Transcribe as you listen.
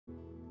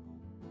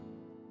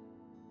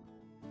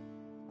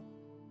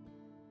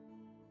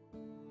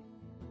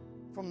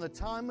From the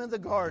time of the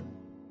garden,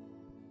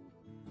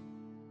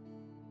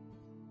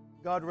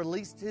 God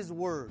released His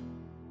word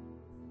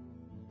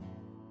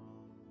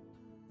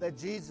that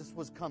Jesus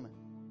was coming.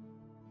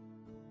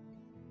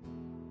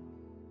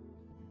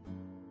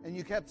 And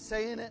you kept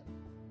saying it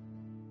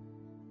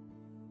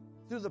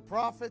through the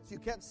prophets. You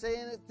kept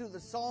saying it through the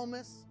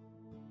psalmists.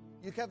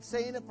 You kept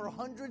saying it for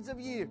hundreds of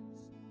years.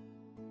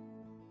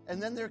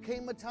 And then there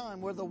came a time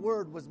where the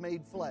Word was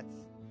made flesh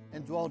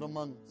and dwelt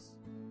among us.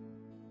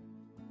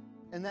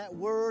 And that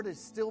Word is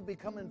still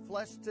becoming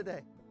flesh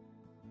today.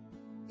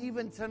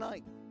 Even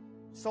tonight,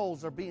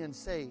 souls are being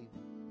saved.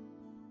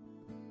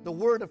 The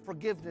Word of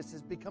forgiveness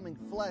is becoming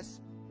flesh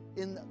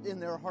in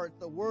their heart.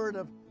 The Word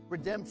of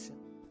redemption.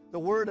 The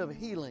Word of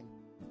healing.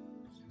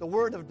 The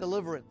Word of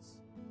deliverance.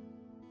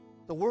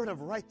 The Word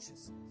of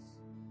righteousness.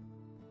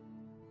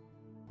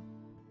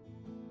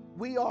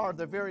 We are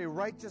the very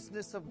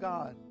righteousness of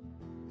God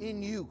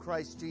in you,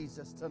 Christ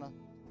Jesus, tonight.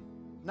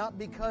 Not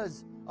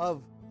because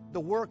of the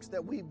works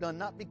that we've done,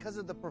 not because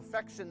of the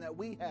perfection that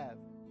we have,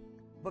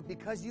 but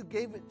because you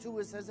gave it to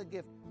us as a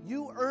gift.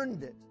 You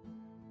earned it,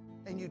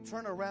 and you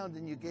turn around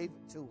and you gave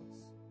it to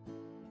us.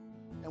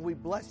 And we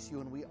bless you,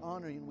 and we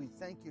honor you, and we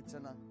thank you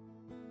tonight.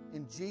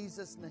 In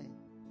Jesus' name,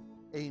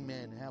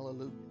 amen.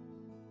 Hallelujah.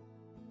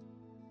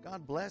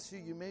 God bless you.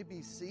 You may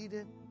be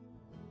seated.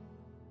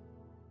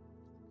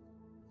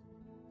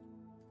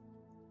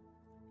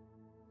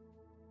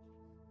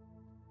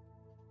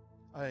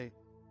 I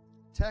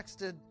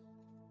texted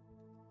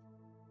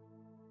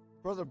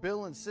Brother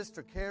Bill and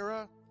Sister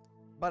Kara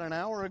about an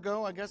hour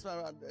ago, I guess,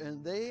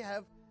 and they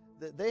have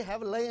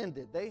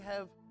landed. They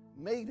have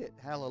made it.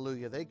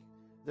 Hallelujah.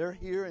 They're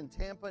here in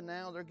Tampa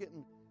now. They're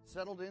getting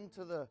settled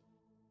into the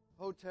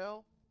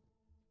hotel.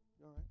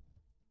 You all right?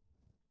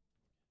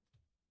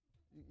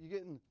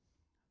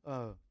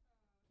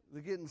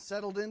 They're getting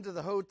settled into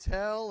the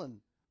hotel, and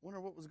wonder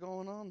what was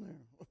going on there.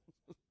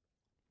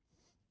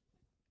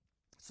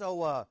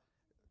 So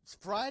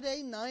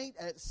Friday night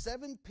at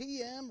 7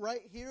 p.m.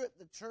 right here at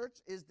the church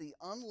is the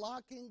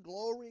Unlocking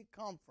Glory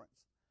Conference.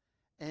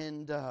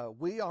 And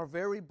we are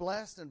very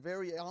blessed and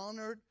very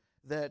honored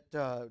that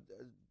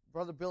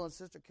Brother Bill and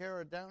Sister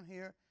Kara are down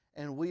here.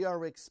 And we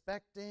are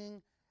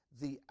expecting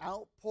the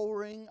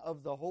outpouring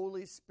of the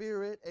Holy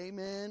Spirit.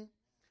 Amen.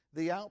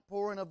 The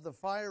outpouring of the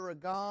fire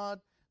of God.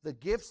 The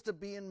gifts to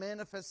be in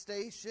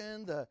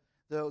manifestation. The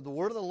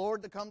word of the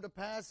Lord to come to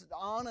pass.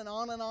 On and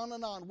on and on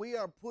and on. We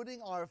are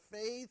putting our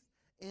faith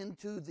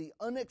into the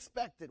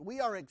unexpected. We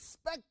are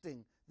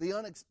expecting the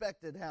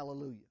unexpected.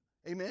 Hallelujah.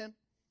 Amen.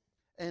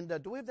 And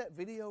do we have that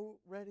video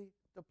ready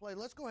to play?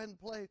 Let's go ahead and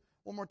play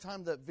one more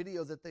time that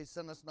video that they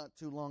sent us not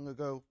too long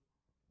ago.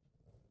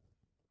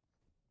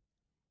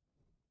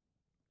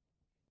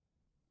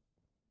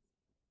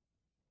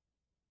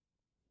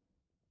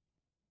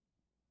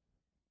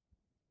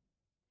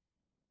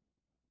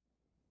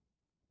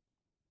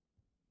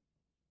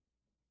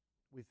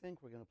 We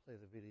think we're going to play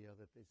the video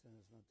that they sent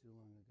us not too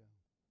long ago.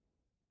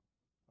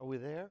 Are we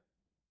there?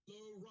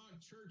 Low Rock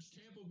Church,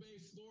 Tampa Bay,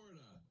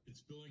 Florida. It's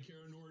Bill and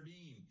Kara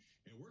Nordine,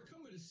 and we're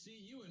coming to see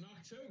you in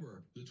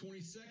October, the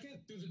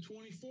 22nd through the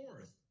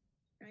 24th.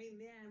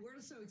 Amen.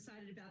 We're so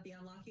excited about the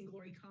Unlocking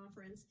Glory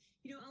Conference.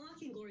 You know,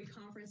 Unlocking Glory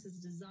Conference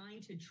is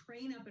designed to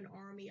train up an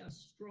army of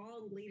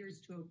strong leaders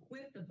to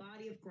equip the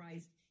body of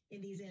Christ in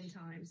these end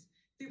times.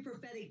 Through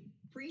prophetic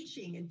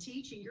preaching and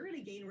teaching, you're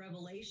going to gain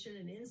revelation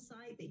and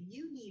insight that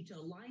you need to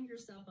align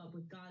yourself up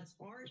with God's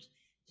heart.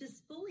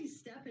 Just fully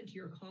step into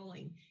your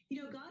calling.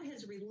 You know, God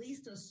has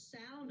released a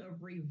sound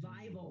of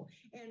revival,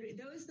 and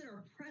those that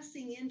are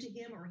pressing into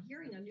Him are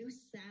hearing a new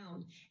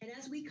sound. And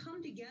as we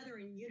come together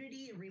in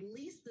unity and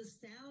release the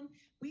sound,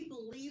 we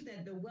believe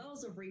that the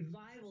wells of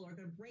revival are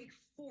going to break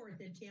forth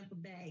in Tampa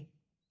Bay.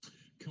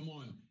 Come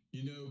on.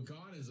 You know,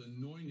 God has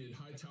anointed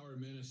Hightower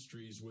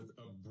Ministries with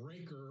a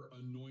breaker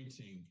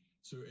anointing.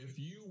 So if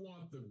you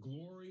want the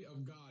glory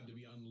of God to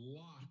be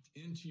unlocked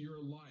into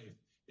your life,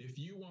 if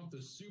you want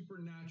the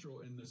supernatural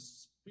and the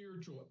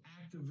spiritual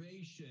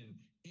activation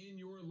in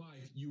your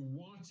life, you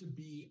want to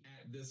be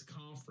at this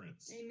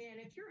conference. Amen.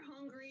 If you're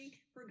hungry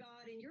for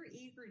God and you're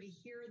eager to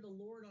hear the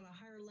Lord on a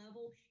higher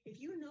level, if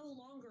you no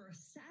longer are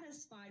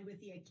satisfied with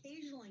the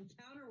occasional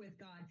encounter with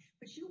God,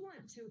 but you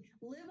want to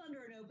live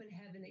under an open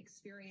heaven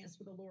experience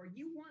with the Lord,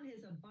 you want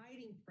His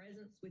abiding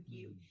presence with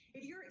you.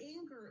 If you're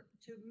eager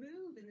to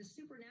move in the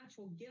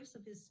supernatural gifts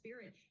of His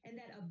Spirit and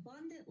that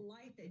abundant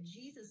life that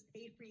Jesus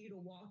paid for you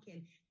to walk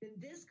in, then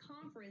this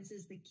conference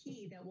is the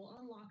key that will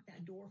unlock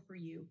that door for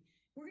you.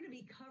 We're going to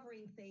be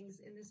covering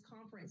things in this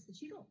conference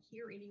that you don't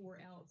hear anywhere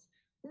else.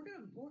 We're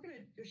going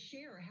to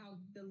share how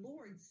the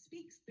Lord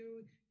speaks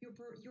through your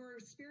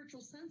spiritual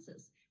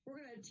senses.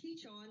 We're going to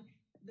teach on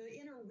the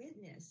inner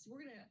witness.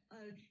 We're going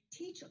to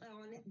teach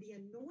on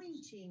the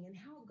anointing and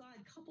how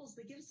God couples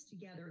the gifts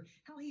together,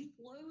 how He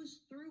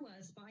flows through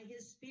us by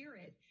His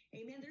Spirit.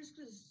 Amen. There's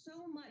just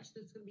so much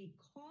that's going to be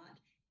caught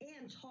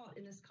and taught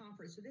in this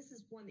conference. So this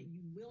is one that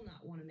you will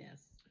not want to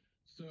miss.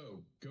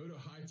 So go to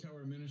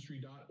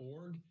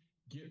hightowerministry.org,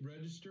 get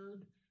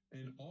registered.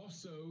 And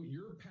also,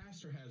 your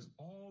pastor has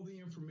all the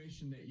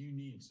information that you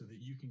need so that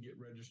you can get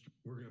registered.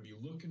 We're going to be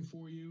looking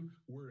for you.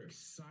 We're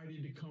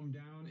excited to come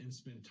down and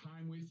spend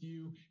time with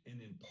you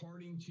and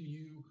imparting to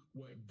you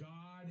what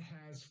God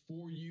has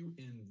for you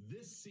in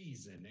this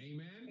season.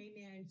 Amen?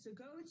 Amen. So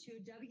go to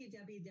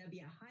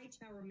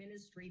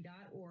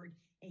www.hightowerministry.org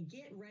and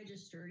get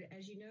registered.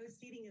 As you know,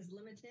 seating is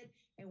limited,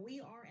 and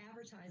we are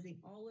advertising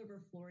all over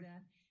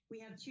Florida. We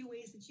have two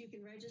ways that you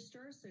can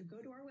register. So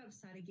go to our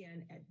website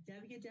again at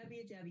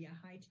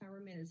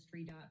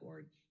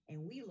www.hightowerministry.org,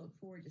 and we look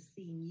forward to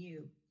seeing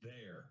you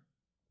there.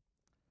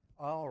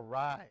 All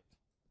right.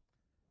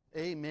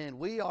 Amen.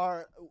 We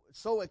are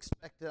so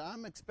expected.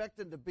 I'm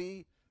expecting to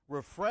be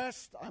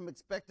refreshed. I'm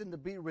expecting to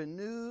be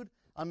renewed.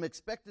 I'm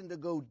expecting to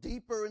go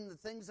deeper in the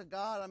things of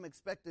God. I'm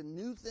expecting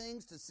new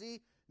things, to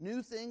see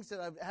new things that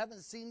I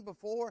haven't seen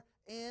before,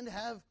 and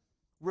have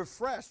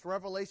refreshed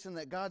revelation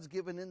that God's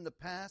given in the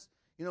past.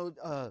 You know,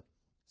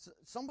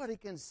 somebody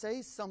can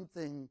say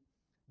something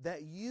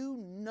that you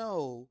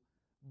know,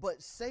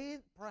 but say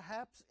it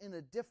perhaps in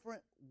a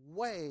different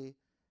way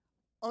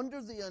under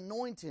the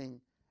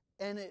anointing,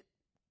 and it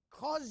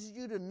causes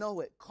you to know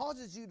it,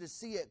 causes you to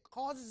see it,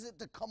 causes it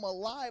to come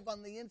alive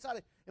on the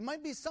inside. It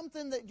might be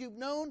something that you've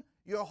known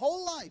your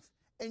whole life,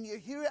 and you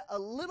hear it a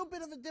little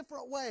bit of a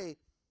different way,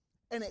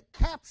 and it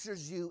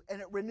captures you,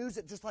 and it renews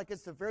it just like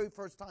it's the very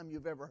first time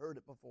you've ever heard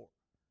it before.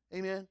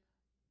 Amen?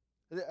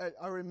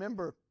 I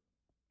remember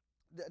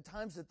the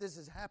times that this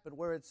has happened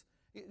where it's,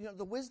 you know,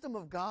 the wisdom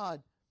of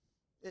God,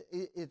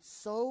 it's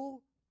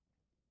so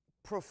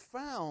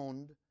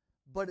profound,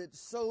 but it's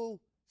so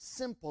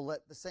simple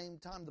at the same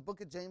time. The book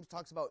of James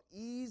talks about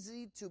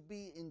easy to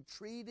be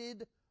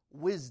entreated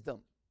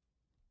wisdom,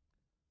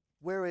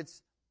 where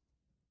it's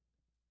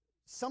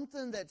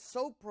something that's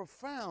so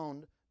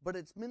profound, but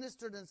it's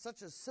ministered in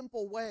such a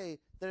simple way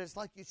that it's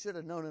like you should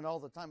have known it all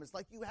the time. It's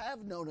like you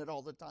have known it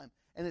all the time.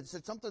 And it's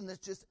something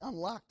that's just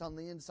unlocked on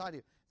the inside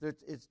of you.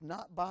 It's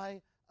not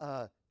by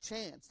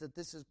chance that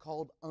this is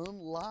called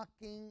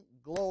unlocking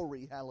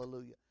glory.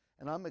 Hallelujah.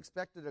 And I'm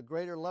expecting a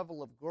greater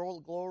level of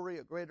glory,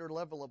 a greater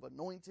level of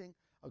anointing,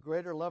 a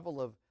greater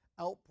level of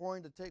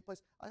outpouring to take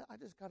place. I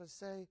just got to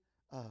say,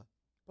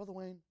 Brother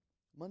Wayne,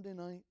 Monday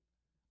night,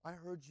 I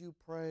heard you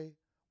pray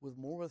with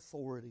more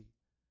authority.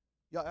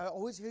 Yeah, I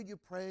always hear you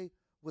pray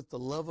with the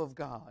love of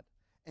God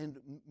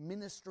and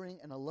ministering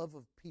and a love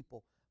of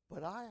people.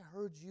 But I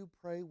heard you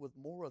pray with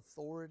more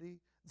authority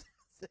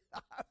than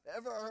I've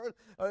ever heard.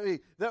 I mean,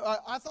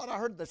 I thought I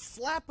heard the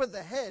slap of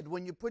the head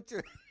when you put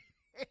your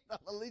hand on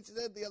Alicia's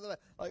head the other night.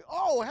 Like,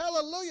 oh,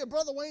 hallelujah,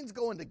 Brother Wayne's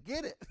going to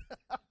get it.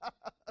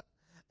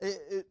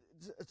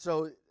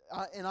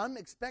 And I'm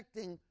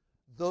expecting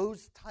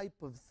those type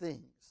of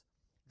things.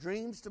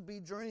 Dreams to be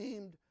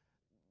dreamed,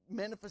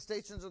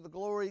 manifestations of the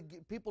glory,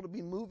 people to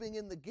be moving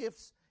in the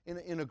gifts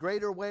in a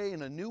greater way,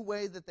 in a new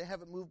way that they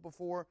haven't moved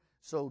before.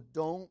 So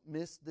don't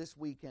miss this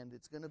weekend.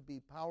 It's going to be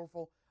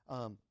powerful.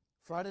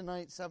 Friday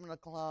night, 7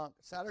 o'clock,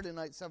 Saturday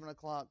night, 7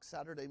 o'clock,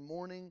 Saturday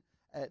morning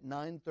at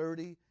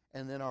 9:30,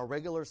 and then our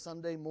regular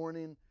Sunday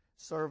morning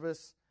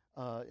service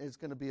is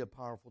going to be a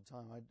powerful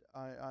time.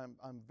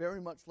 I'm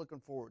very much looking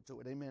forward to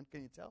it. Amen.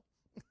 Can you tell?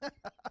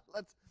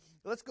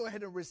 Let's go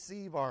ahead and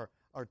receive our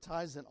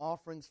tithes and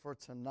offerings for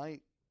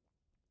tonight.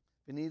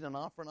 If you need an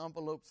offering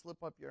envelope,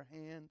 slip up your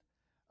hand.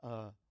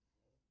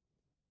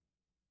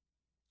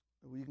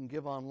 You can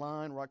give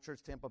online,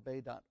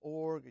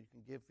 rockchurchtampabay.org. You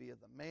can give via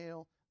the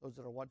mail. Those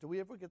that are watching. Do we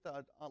ever get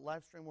the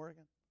live stream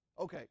working?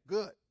 Okay,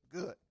 good.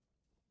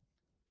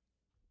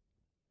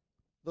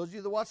 Those of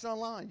you that watch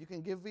online, you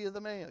can give via the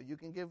mail. You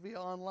can give via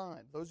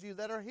online. Those of you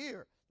that are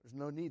here, there's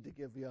no need to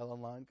give via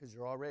online because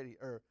you're already,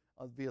 or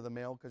via the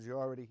mail because you're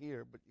already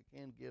here, but you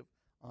can give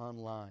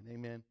online.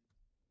 Amen.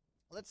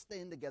 Let's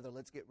stand together.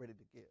 Let's get ready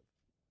to give.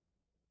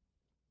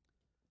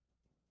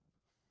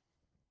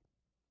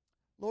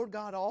 Lord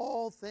God,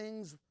 all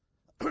things,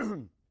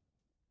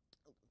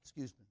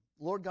 excuse me.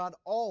 Lord God,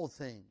 all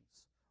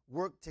things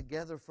work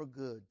together for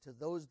good to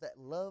those that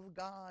love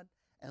God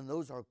and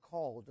those are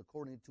called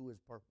according to His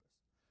purpose.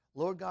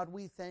 Lord God,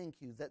 we thank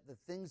you that the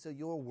things of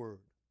your word,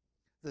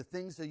 the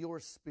things of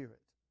your spirit,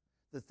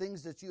 the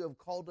things that you have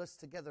called us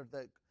together,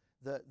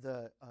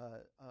 the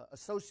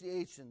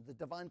association, the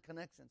divine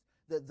connections,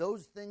 that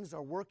those things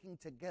are working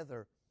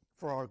together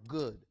for our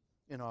good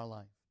in our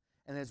life.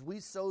 And as we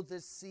sow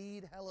this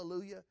seed,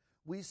 hallelujah,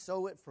 we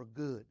sow it for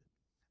good,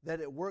 that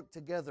it work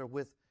together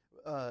with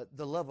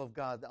the love of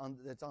God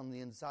that's on the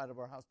inside of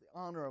our house, the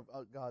honor of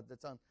God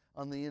that's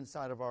on the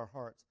inside of our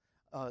hearts,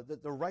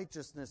 that the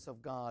righteousness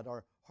of God,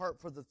 our heart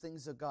for the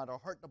things of God, our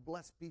heart to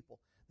bless people,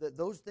 that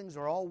those things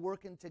are all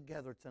working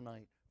together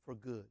tonight for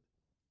good.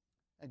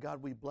 And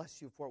God, we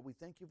bless you for it. We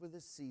thank you for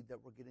this seed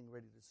that we're getting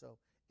ready to sow.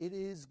 It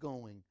is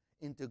going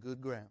into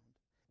good ground.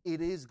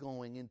 It is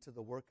going into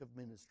the work of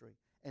ministry.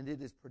 And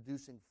it is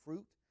producing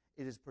fruit.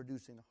 It is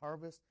producing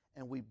harvest.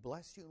 And we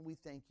bless you and we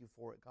thank you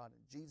for it, God. In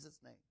Jesus'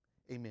 name,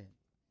 amen.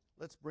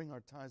 Let's bring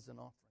our tithes and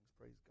offerings.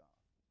 Praise God.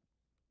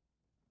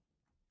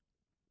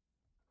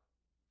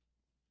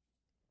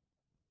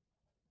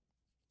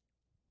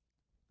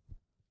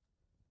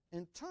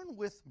 And turn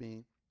with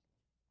me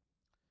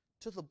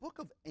to the book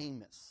of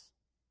Amos.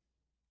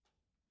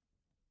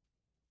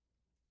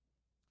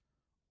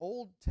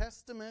 Old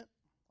Testament.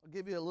 I'll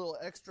give you a little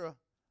extra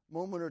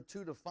moment or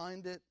two to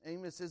find it.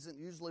 Amos isn't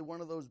usually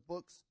one of those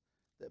books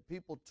that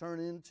people turn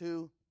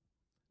into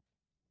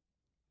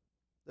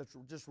that's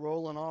just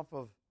rolling off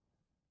of.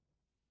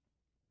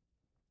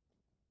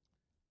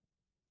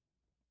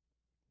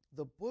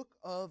 The book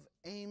of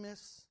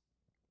Amos,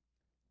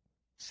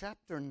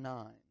 chapter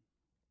 9.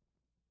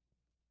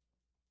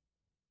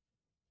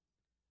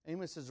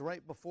 Amos is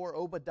right before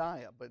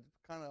Obadiah, but it's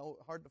kind of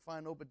hard to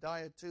find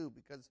Obadiah too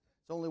because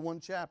it's only one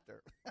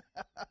chapter.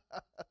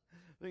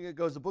 I think it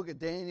goes the book of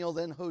Daniel,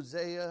 then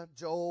Hosea,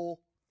 Joel,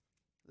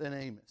 then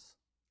Amos.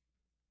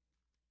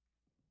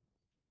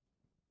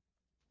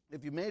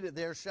 If you made it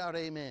there, shout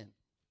amen.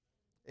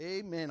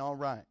 Amen, all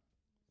right.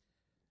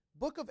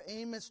 Book of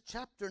Amos,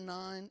 chapter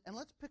 9, and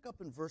let's pick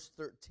up in verse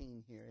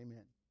 13 here,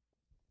 amen.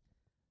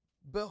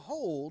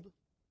 Behold,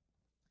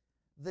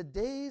 the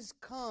days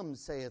come,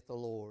 saith the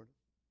Lord,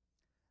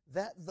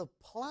 that the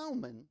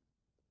plowman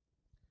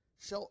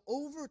shall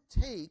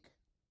overtake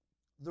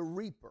the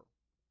reaper,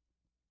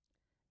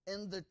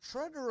 and the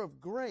treader of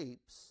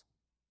grapes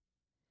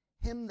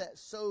him that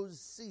sows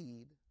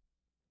seed,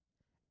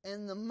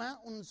 and the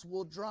mountains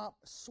will drop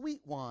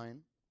sweet wine.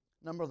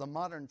 A number of the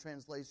modern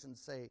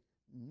translations say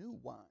new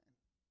wine.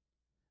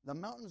 The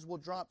mountains will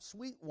drop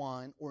sweet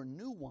wine or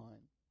new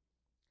wine,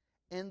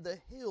 and the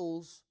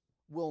hills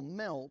will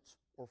melt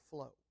or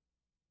flow.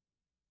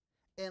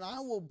 And I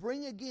will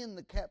bring again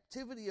the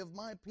captivity of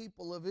my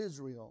people of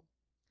Israel,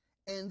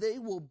 and they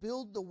will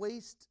build the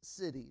waste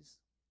cities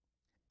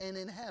and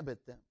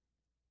inhabit them.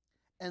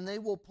 And they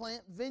will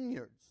plant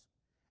vineyards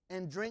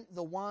and drink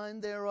the wine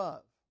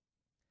thereof.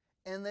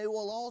 And they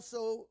will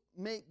also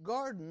make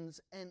gardens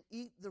and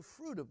eat the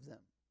fruit of them.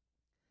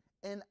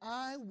 And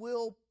I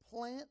will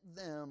plant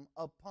them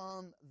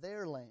upon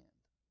their land.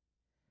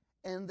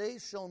 And they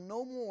shall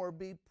no more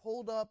be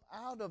pulled up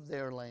out of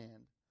their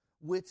land,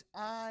 which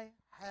I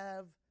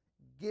have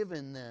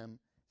given them,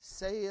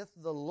 saith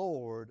the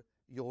Lord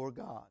your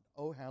God.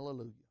 Oh,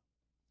 hallelujah.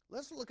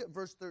 Let's look at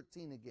verse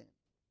 13 again.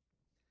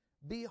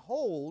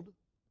 Behold,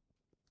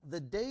 the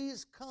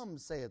days come,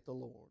 saith the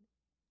Lord,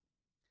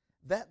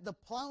 that the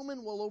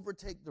plowman will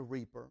overtake the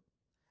reaper,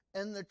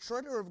 and the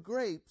treader of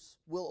grapes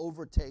will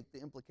overtake,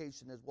 the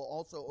implication is will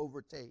also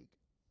overtake,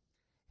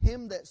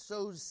 him that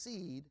sows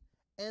seed,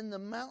 and the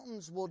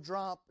mountains will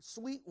drop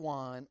sweet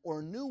wine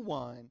or new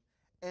wine,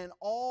 and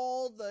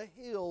all the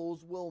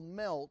hills will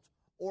melt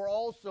or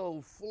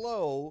also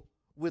flow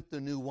with the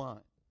new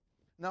wine.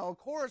 Now, of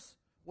course,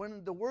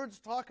 when the word's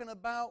talking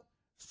about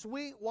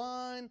sweet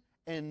wine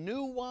and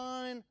new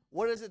wine,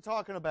 what is it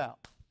talking about?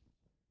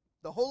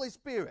 The Holy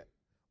Spirit.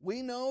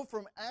 We know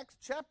from Acts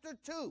chapter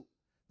 2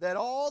 that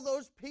all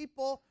those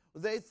people,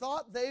 they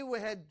thought they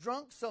had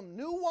drunk some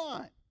new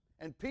wine.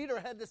 And Peter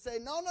had to say,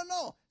 no,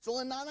 it's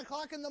only 9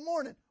 o'clock in the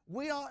morning.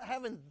 We aren't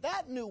having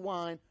that new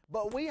wine,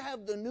 but we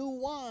have the new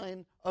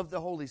wine of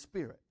the Holy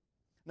Spirit.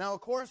 Now,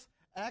 of course,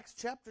 Acts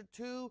chapter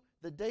 2,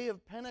 the day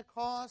of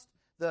Pentecost,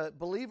 the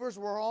believers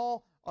were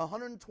all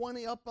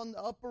 120 up on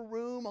the upper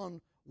room on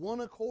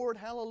one accord,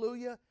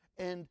 hallelujah,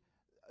 and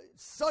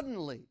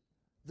suddenly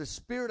the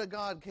Spirit of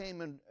God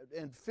came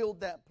and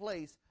filled that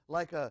place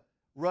like a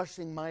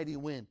rushing mighty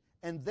wind.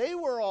 And they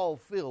were all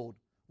filled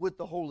with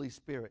the Holy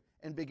Spirit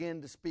and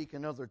began to speak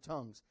in other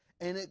tongues.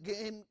 And it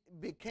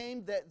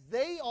became that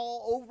they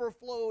all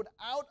overflowed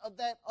out of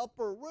that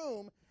upper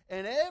room,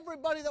 and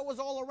everybody that was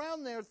all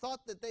around there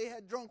thought that they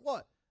had drunk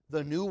what?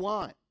 The new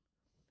wine.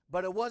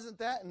 But it wasn't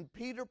that, and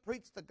Peter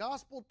preached the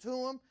gospel to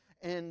them,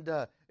 and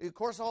of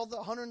course all the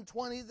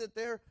 120 that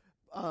they're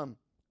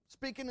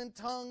speaking in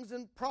tongues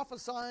and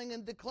prophesying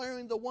and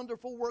declaring the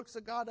wonderful works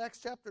of God, Acts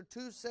chapter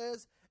 2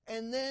 says,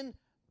 and then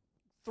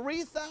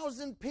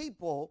 3,000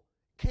 people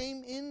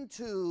came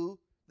into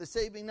the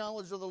saving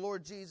knowledge of the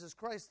Lord Jesus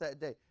Christ that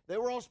day. They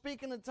were all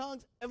speaking in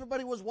tongues.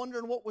 Everybody was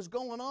wondering what was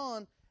going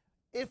on.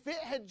 If it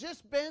had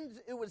just been,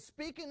 it was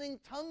speaking in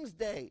tongues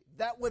day,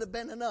 that would have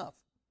been enough.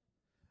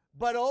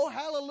 But oh,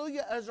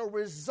 hallelujah, as a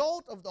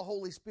result of the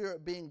Holy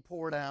Spirit being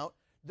poured out,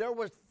 there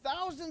were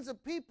thousands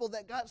of people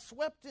that got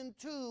swept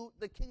into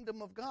the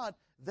kingdom of God.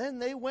 Then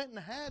they went and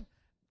had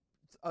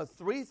a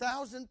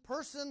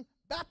 3,000-person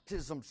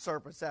baptism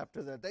service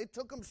after that. They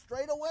took them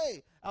straight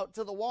away out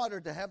to the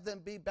water to have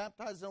them be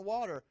baptized in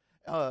water.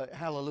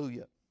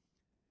 Hallelujah.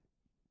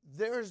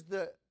 There's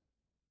the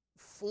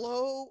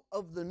flow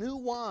of the new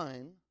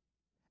wine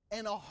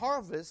and a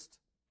harvest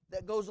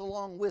that goes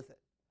along with it.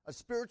 A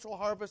spiritual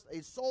harvest,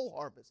 a soul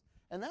harvest.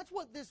 And that's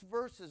what this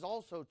verse is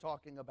also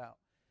talking about.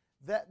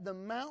 That the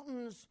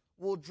mountains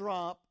will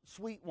drop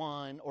sweet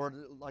wine, or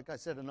like I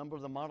said, a number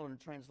of the modern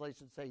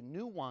translations say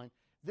new wine.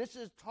 This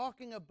is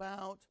talking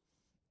about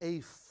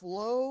a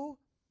flow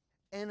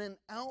and an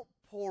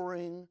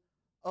outpouring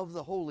of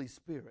the Holy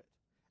Spirit.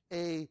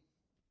 A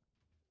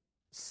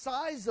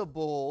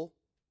sizable,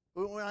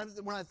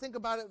 when I think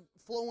about it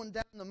flowing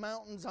down the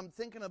mountains, I'm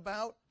thinking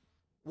about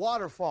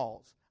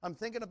waterfalls. I'm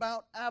thinking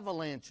about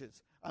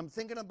avalanches. I'm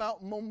thinking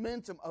about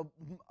momentum,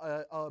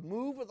 a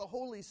move of the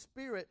Holy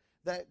Spirit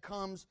that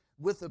comes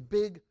with a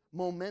big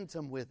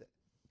momentum with it.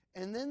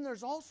 And then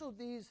there's also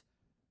these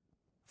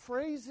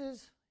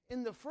phrases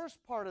in the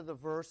first part of the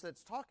verse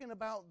that's talking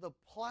about the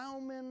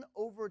plowman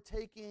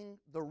overtaking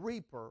the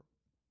reaper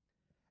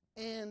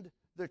and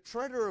the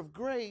treader of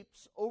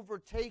grapes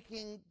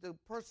overtaking the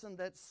person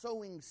that's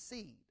sowing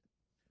seed.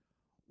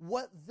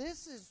 What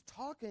this is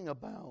talking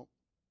about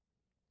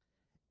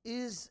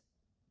is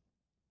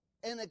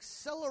an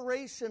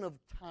acceleration of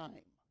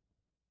time.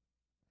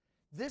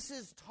 This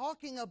is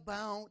talking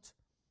about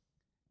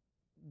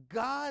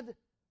God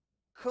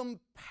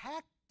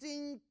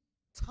compacting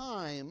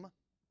time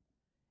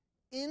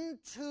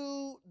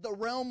into the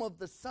realm of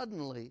the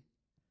suddenly,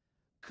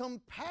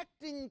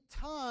 compacting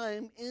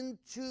time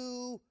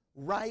into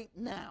right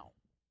now.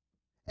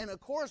 And of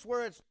course,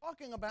 where it's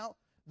talking about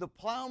the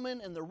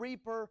plowman and the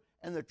reaper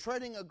and the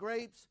treading of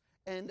grapes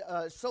and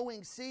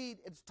sowing seed,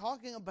 it's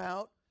talking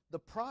about the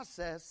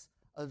process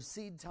of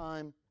seed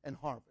time and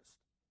harvest,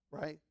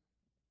 right?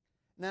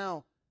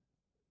 Now,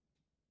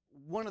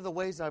 one of the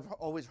ways I've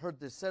always heard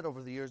this said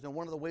over the years, and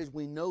one of the ways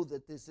we know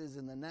that this is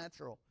in the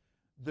natural,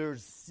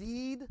 there's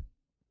seed,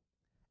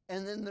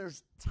 and then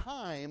there's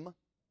time,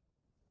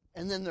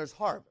 and then there's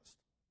harvest.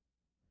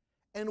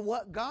 And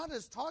what God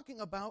is talking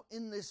about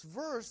in this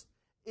verse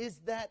is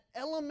that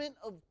element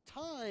of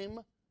time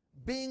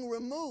being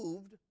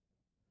removed.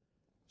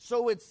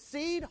 So it's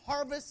seed,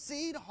 harvest,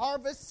 seed,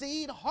 harvest,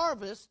 seed,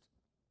 harvest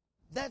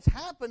that's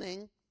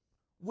happening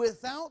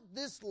without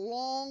this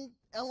long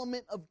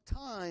element of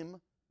time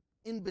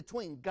in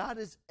between. God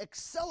is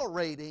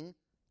accelerating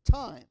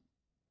time.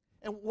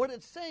 And what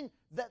it's saying,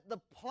 that the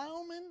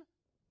plowman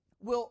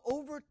will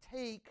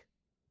overtake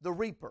the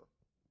reaper.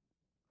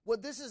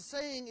 What this is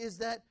saying is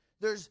that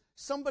there's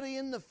somebody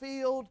in the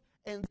field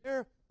and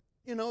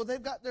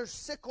they've got their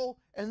sickle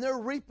and they're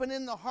reaping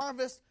in the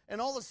harvest, and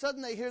all of a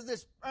sudden they hear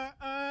this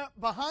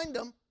behind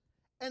them,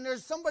 and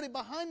there's somebody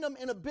behind them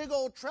in a big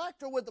old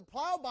tractor with the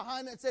plow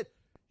behind it and said,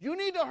 "You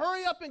need to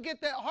hurry up and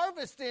get that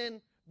harvest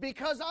in,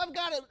 because I'm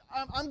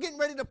getting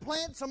ready to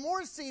plant some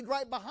more seed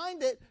right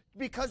behind it,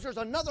 because there's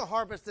another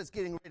harvest that's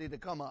getting ready to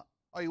come up."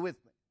 Are you with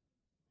me?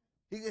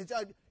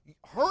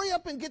 Hurry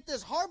up and get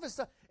this harvest.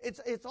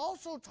 It's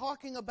also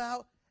talking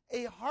about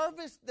a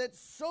harvest that's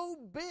so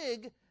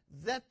big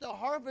that the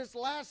harvest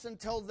lasts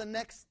until the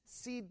next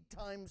seed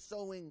time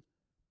sowing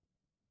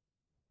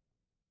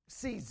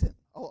season.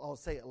 I'll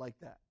say it like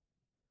that.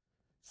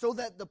 So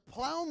that the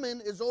plowman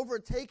is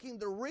overtaking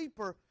the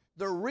reaper.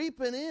 They're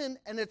reaping in,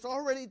 and it's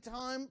already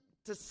time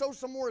to sow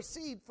some more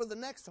seed for the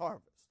next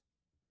harvest.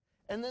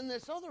 And then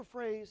this other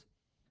phrase,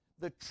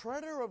 the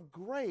treader of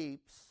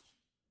grapes,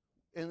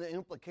 and the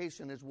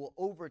implication is, will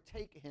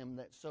overtake him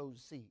that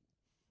sows seed.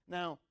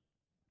 Now,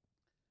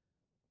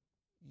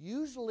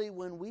 usually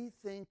when we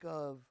think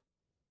of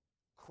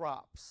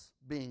crops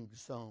being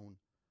sown,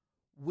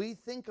 we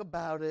think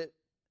about it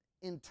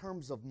in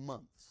terms of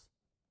months.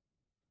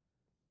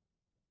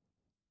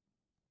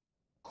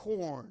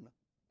 Corn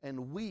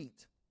and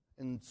wheat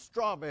and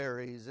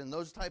strawberries and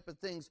those type of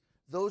things,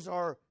 those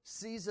are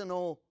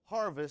seasonal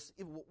harvests.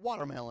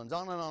 Watermelons,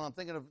 on and on. I'm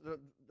thinking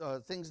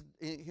of things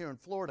here in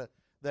Florida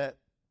that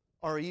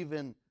are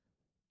even,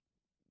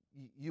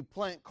 you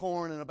plant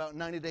corn and about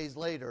 90 days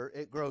later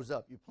it grows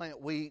up. You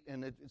plant wheat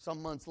and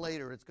some months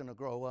later it's going to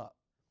grow up.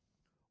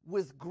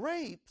 With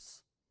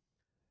grapes,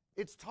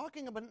 it's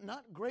talking about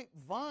not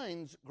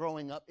grapevines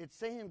growing up, it's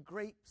saying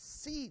grape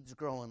seeds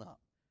growing up.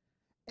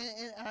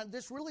 And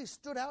this really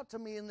stood out to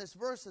me in this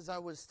verse as I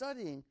was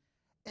studying.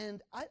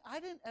 And I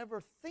didn't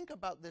ever think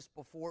about this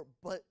before,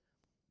 but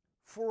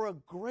for a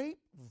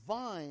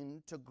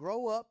grapevine to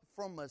grow up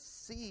from a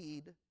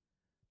seed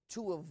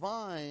to a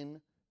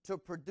vine to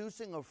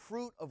producing a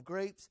fruit of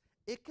grapes,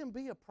 it can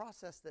be a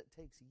process that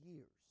takes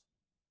years.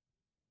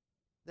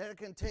 That it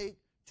can take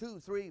 2,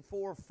 3,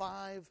 4,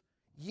 5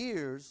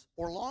 years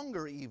or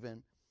longer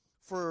even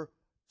for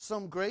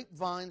some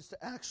grapevines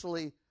to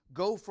actually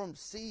go from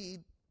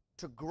seed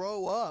to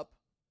grow up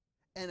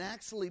and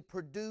actually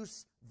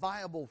produce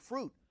viable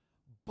fruit.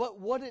 But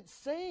what it's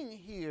saying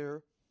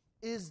here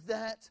is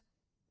that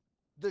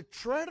the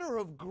treader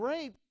of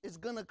grape is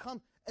going to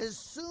come as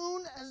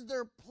soon as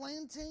they're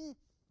planting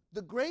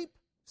the grape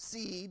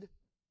seed,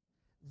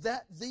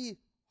 that the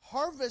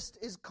harvest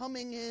is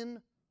coming in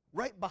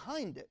right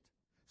behind it.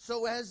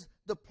 So as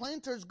the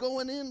planter's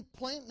going in,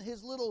 planting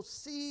his little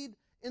seed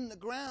in the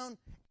ground,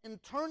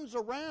 and turns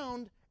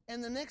around,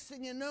 and the next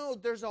thing you know,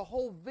 there's a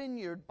whole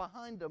vineyard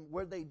behind them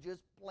where they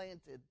just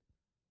planted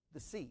the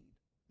seed.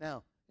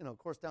 Now, of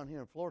course, down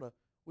here in Florida,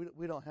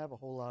 we don't have a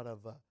whole lot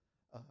of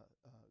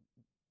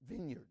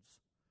vineyards.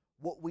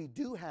 What we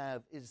do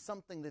have is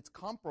something that's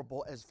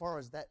comparable as far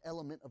as that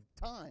element of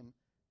time,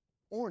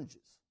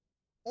 oranges.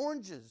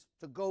 Oranges,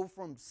 to go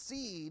from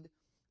seed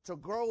to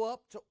grow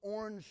up to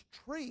orange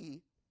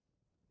tree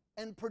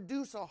and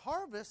produce a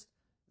harvest,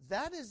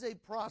 that is a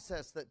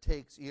process that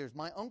takes years.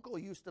 My uncle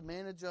used to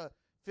manage a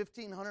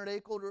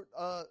 1,500-acre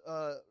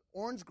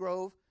orange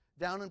grove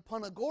down in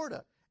Punta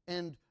Gorda.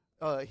 And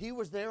he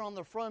was there on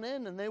the front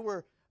end, and they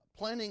were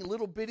planting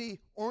little bitty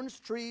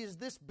orange trees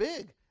this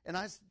big. And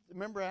I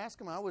remember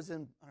asking him, I was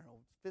in, I don't know,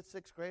 5th,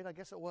 6th grade, I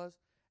guess it was,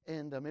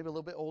 and maybe a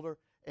little bit older,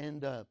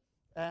 and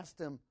asked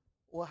him,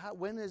 well,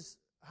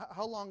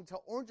 how long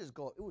until oranges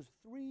go up? It was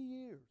 3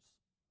 years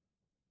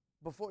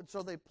before.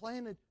 So they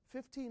planted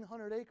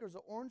 1,500 acres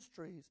of orange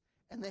trees,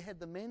 and they had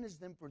to manage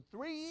them for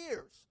 3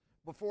 years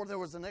before there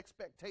was an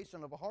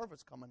expectation of a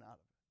harvest coming out of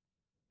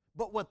it.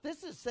 But what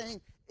this is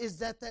saying is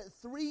that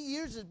 3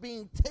 years is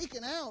being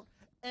taken out,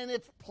 and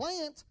it's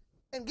plant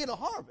and get a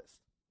harvest.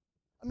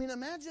 I mean,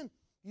 imagine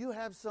you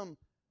have some,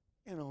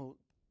 a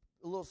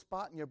little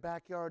spot in your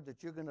backyard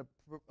that you're going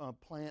to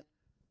plant,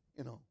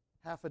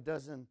 half a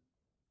dozen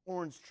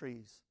orange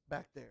trees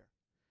back there.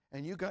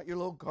 And you got your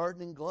little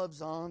gardening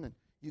gloves on, and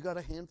you got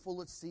a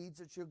handful of seeds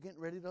that you're getting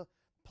ready to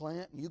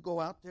plant, and you go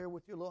out there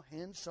with your little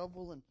hand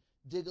shovel and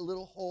dig a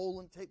little hole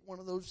and take one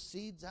of those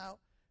seeds out,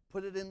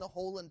 put it in the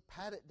hole and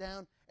pat it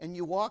down, and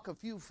you walk a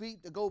few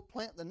feet to go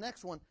plant the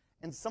next one,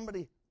 and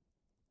somebody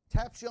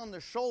taps you on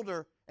the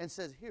shoulder and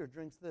says, here,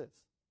 drink this.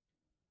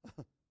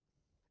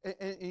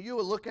 and you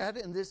will look at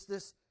it, and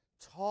this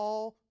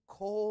tall,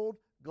 cold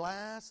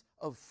glass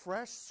of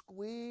fresh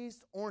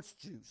squeezed orange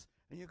juice.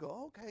 And you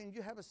go, okay, and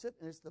you have a sip,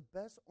 and it's the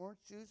best orange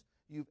juice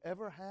you've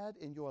ever had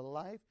in your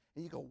life.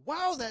 And you go,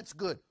 wow, that's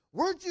good.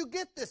 Where'd you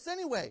get this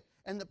anyway?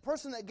 And the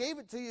person that gave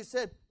it to you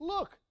said,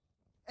 look.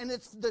 And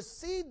it's the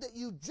seed that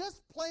you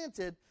just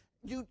planted.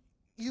 You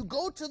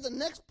go to the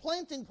next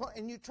planting point,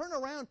 and you turn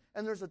around,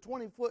 and there's a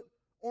 20-foot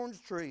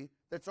orange tree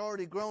that's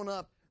already grown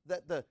up,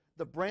 that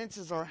the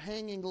branches are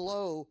hanging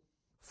low,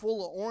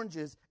 full of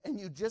oranges, and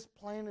you just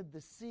planted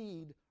the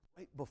seed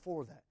right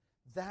before that.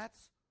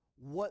 That's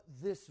what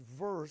this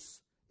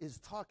verse is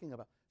talking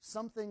about.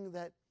 Something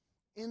that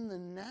in the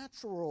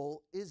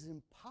natural is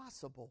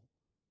impossible,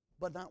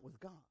 but not with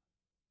God.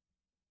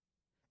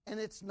 And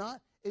it's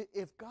not,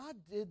 if God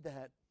did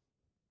that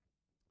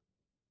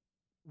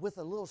with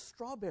a little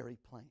strawberry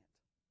plant,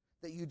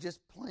 that you just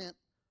plant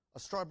a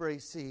strawberry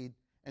seed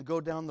and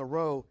go down the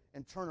row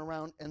and turn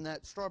around, and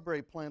that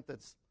strawberry plant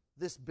that's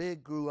this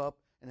big grew up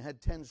and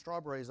had 10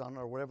 strawberries on it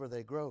or whatever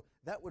they grow,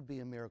 that would be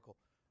a miracle.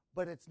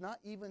 But it's not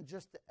even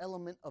just the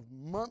element of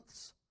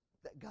months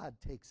that God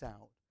takes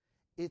out.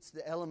 It's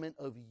the element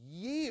of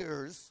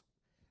years.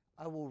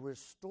 I will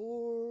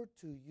restore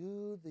to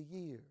you the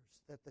years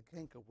that the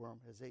cankerworm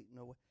has eaten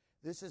away.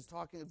 This is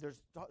talking,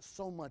 there's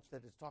so much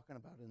that it's talking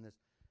about in this,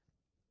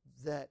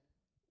 that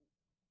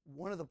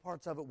one of the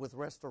parts of it with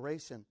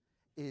restoration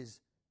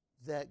is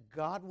that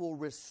God will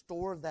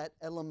restore that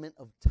element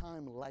of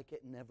time like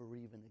it never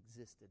even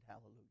existed.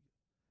 Hallelujah.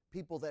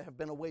 People that have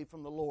been away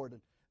from the Lord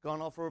and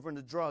gone off over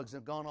into drugs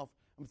and gone off.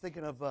 I'm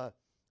thinking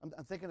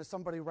of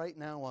somebody right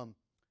now,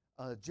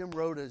 Jim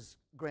Rhoda's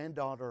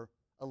granddaughter,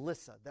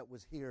 Alyssa, that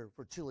was here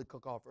for chili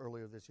cook-off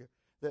earlier this year.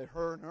 That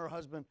her and her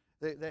husband,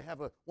 they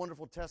have a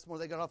wonderful testimony.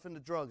 They got off into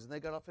drugs, and they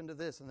got off into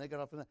this, and they got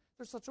off into that.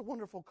 They're such a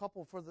wonderful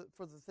couple for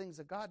the things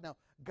of God now.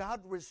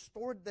 God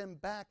restored them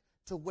back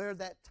to where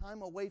that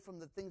time away from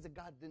the things of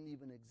God didn't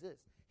even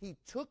exist. He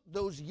took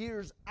those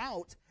years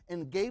out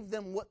and gave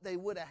them what they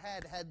would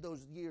have had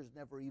those years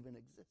never even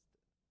existed.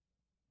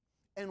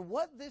 And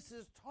what this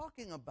is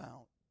talking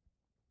about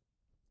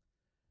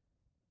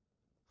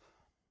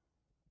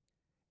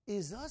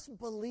is us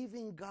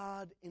believing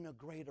God in a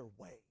greater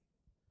way.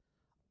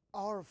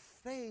 Our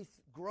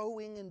faith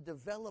growing and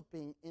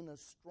developing in a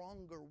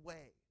stronger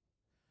way.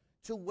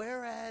 To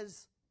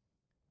whereas,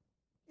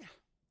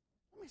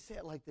 let me say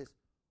it like this.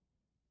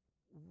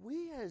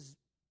 We as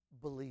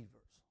believers,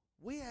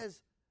 we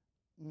as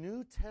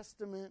New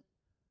Testament,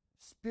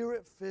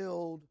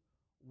 Spirit-filled,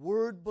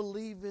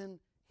 Word-believing,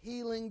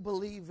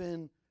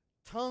 healing-believing,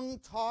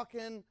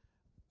 tongue-talking,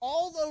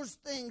 all those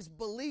things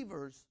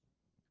believers,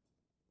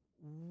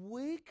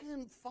 we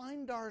can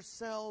find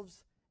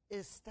ourselves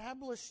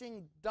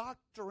establishing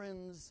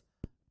doctrines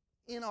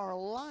in our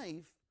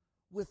life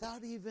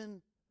without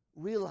even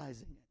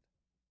realizing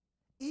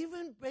it.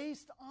 Even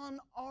based on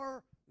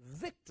our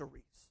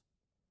victories.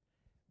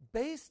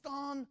 Based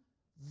on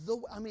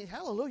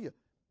hallelujah,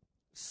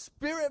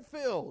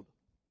 Spirit-filled,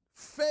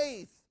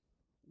 faith,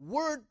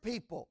 Word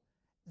people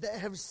that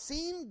have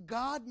seen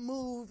God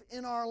move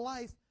in our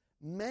life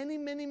many,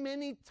 many,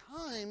 many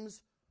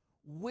times.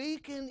 We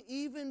can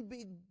even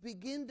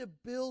begin to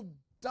build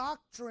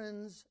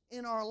doctrines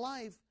in our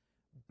life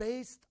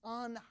based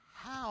on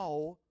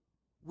how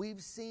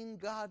we've seen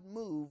God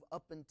move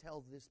up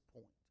until this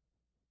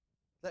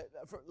point.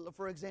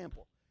 For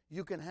example,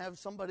 you can have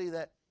somebody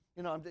that,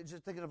 I'm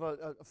just thinking of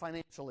a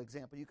financial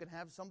example. You can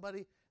have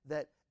somebody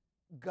that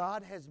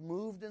God has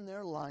moved in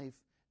their life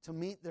to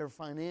meet their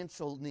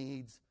financial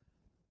needs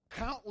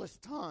countless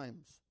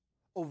times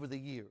over the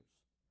years.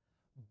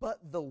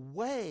 But the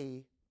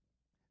way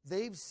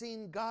they've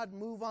seen God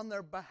move on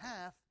their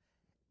behalf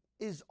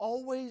is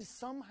always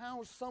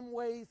somehow, some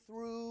way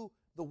through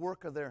the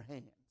work of their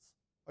hands.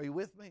 Are you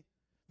with me?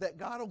 That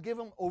God will give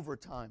them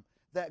overtime.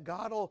 that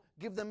God will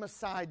give them a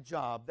side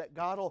job, that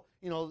God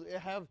will,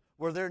 have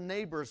where their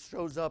neighbors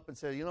shows up and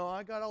say,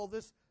 I got all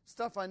this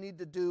stuff I need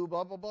to do,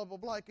 blah, blah, blah, blah,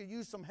 blah. I could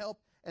use some help.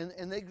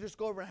 And they just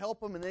go over and help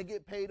them, and they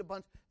get paid a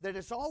bunch. That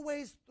it's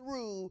always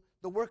through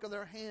the work of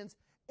their hands,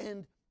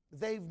 and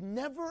they've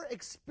never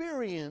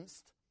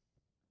experienced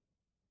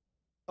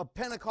a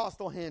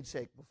Pentecostal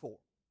handshake before.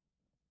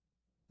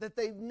 That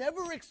they've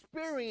never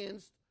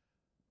experienced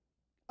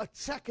a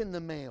check in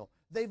the mail.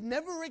 They've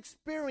never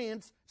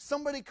experienced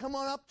somebody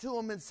coming up to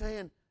them and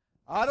saying,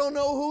 I don't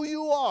know who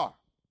you are,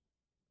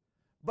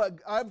 but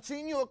I've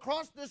seen you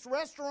across this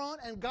restaurant,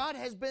 and God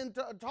has been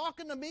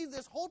talking to me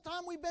this whole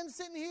time we've been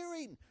sitting here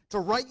eating to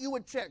write you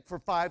a check for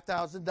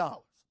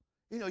 $5,000.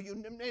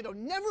 They've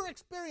never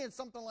experienced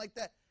something like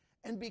that.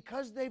 And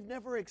because they've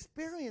never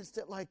experienced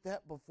it like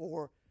that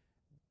before,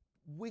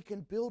 we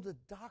can build a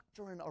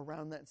doctrine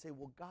around that and say,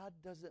 well, God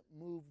doesn't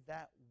move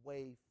that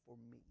way for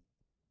me.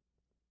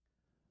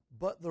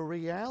 But the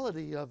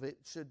reality of it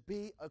should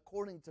be,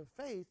 according to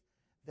faith,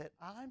 that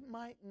I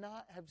might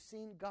not have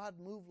seen God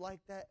move like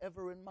that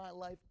ever in my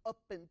life up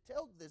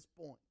until this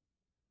point.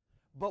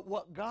 But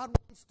what God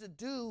wants to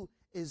do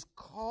is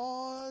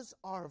cause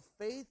our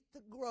faith to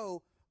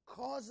grow,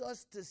 cause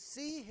us to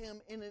see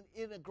Him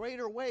in a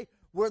greater way,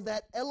 where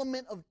that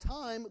element of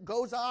time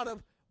goes out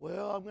of,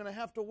 well, I'm going to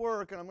have to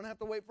work, and I'm going to have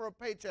to wait for a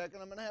paycheck,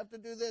 and I'm going to have to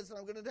do this, and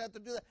I'm going to have to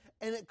do that.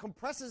 And it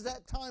compresses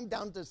that time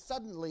down to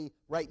suddenly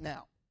right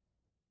now.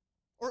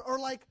 Or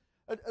like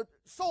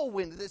soul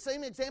winning, the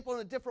same example in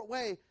a different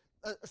way,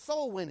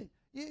 soul winning.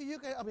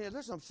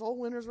 There's some soul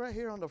winners right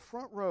here on the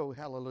front row,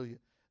 hallelujah,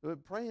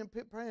 praying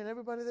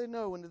everybody they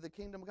know into the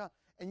kingdom of God.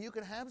 And you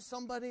can have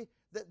somebody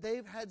that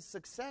they've had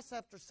success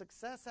after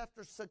success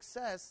after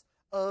success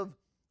of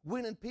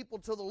winning people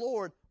to the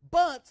Lord,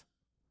 but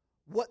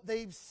what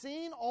they've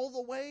seen all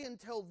the way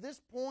until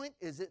this point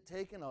is it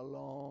taking a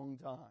long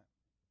time.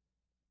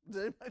 Does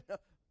anybody know?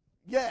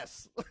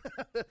 Yes.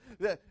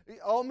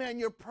 Oh, man,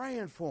 you're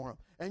praying for them,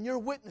 and you're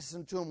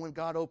witnessing to them when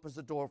God opens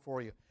the door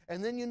for you.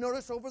 And then you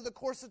notice over the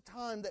course of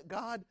time that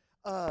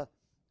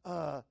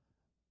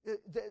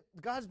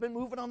God's been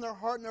moving on their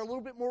heart, and they're a little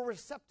bit more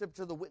receptive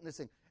to the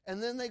witnessing.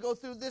 And then they go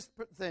through this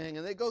thing,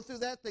 and they go through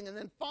that thing, and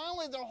then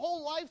finally their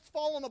whole life's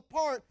fallen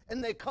apart,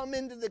 and they come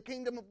into the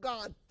kingdom of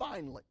God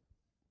finally.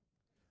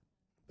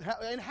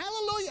 And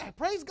hallelujah,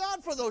 praise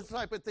God for those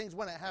type of things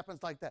when it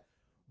happens like that.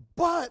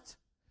 But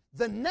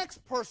the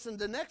next person,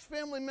 the next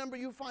family member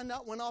you find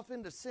out went off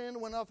into sin,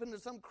 went off into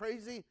some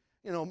crazy,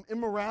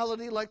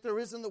 immorality like there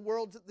is in the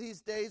world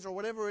these days or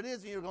whatever it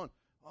is, and you're going,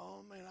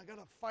 oh man, I got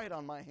a fight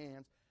on my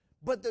hands.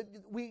 But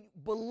we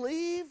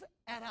believe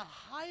at a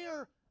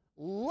higher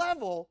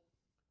level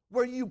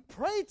where you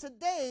pray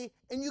today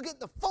and you get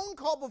the phone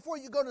call before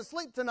you go to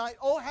sleep tonight,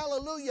 oh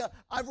hallelujah,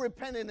 I've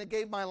repented and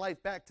gave my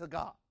life back to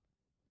God.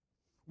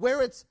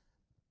 Where it's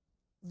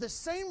the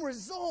same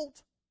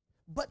result,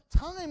 but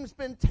time's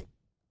been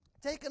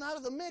taken out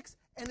of the mix,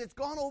 and it's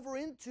gone over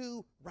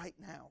into right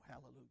now.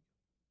 Hallelujah.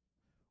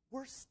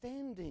 We're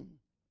standing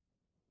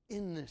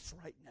in this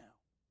right now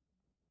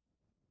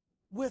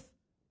with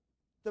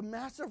the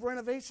massive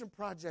renovation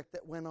project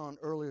that went on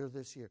earlier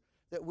this year.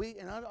 That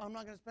I'm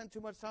not going to spend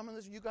too much time on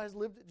this. You guys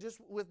lived it just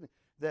with me.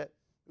 That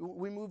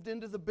we moved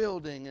into the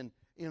building and,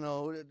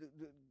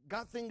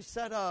 got things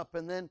set up,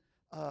 and then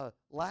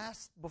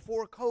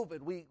before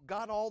COVID, we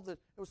got it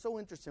was so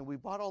interesting. We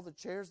bought all the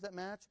chairs that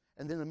match,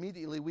 and then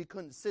immediately we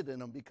couldn't sit in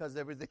them because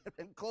everything had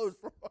been closed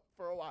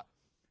for a while.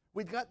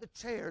 We got the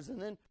chairs,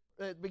 and then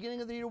at the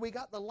beginning of the year, we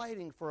got the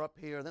lighting for up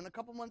here. Then a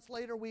couple months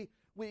later, we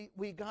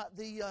got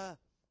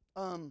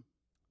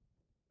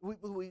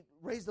we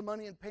raised the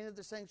money and painted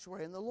the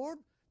sanctuary, and the Lord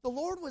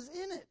was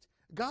in it.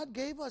 God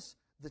gave us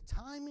the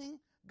timing.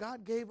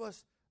 God gave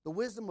us the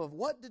wisdom of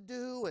what to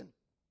do, and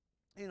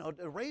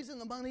raising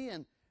the money,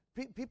 and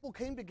people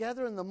came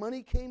together and the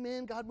money came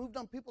in. God moved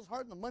on people's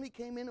heart and the money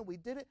came in and we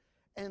did it.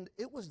 And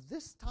it was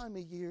this time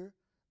of year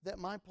that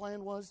my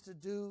plan was to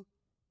do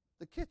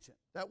the kitchen.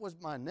 That was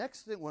my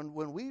next thing.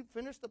 When we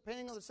finished the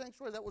painting of the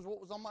sanctuary, that was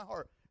what was on my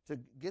heart, to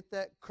get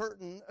that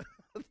curtain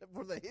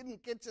for the hidden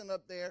kitchen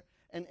up there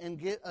and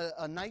get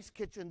a nice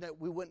kitchen that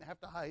we wouldn't have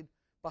to hide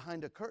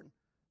behind a curtain.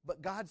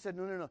 But God said,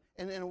 no.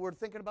 And we're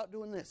thinking about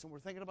doing this and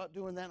we're thinking about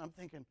doing that. And I'm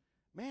thinking,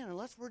 man,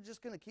 unless we're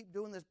just going to keep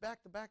doing this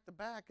back to back to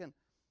back and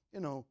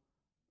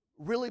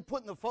really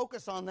putting the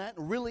focus on that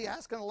and really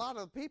asking a lot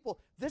of people,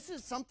 this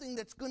is something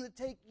that's going to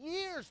take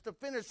years to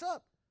finish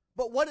up.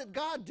 But what did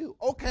God do?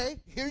 Okay,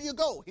 here you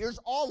go. Here's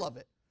all of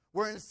it.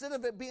 Where instead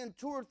of it being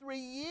 2 or 3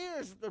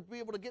 years to be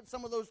able to get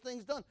some of those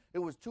things done, it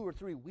was 2 or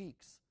 3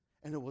 weeks.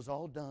 And it was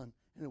all done.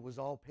 And it was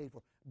all paid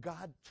for.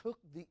 God took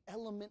the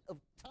element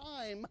of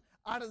time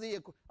out of the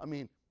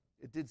equation.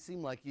 It did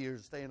seem like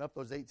years staying up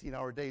those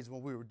 18-hour days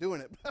when we were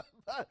doing it.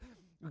 But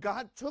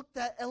God took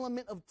that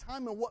element of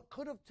time, and what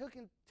could have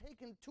taken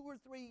 2 or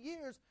 3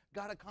 years,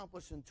 God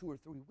accomplished in 2 or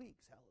 3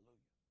 weeks. Hallelujah.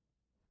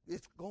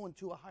 It's going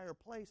to a higher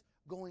place,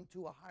 going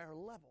to a higher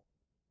level.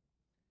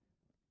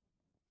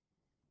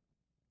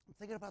 I'm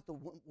thinking about the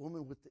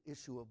woman with the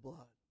issue of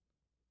blood.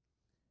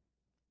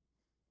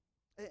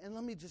 and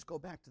let me just go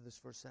back to this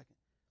for a second.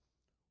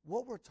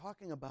 What we're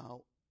talking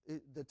about,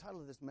 the title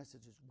of this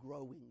message is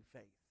Growing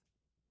Faith.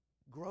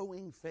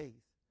 Growing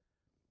faith.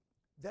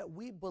 That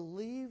we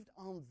believed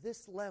on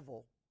this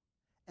level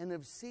and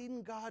have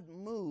seen God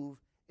move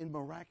in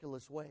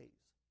miraculous ways.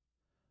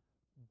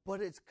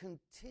 But it's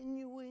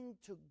continuing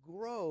to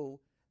grow,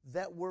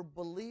 that we're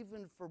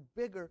believing for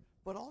bigger,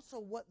 but also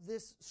what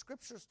this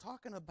scripture's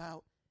talking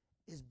about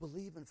is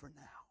believing for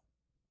now.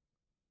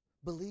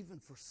 Believing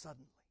for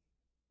suddenly.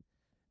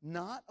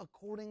 Not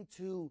according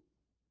to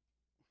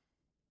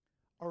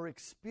our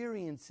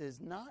experiences,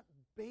 not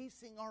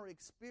basing our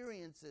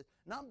experiences,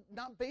 not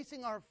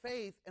basing our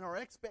faith and our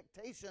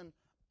expectation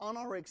on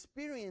our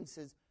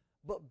experiences,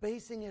 but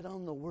basing it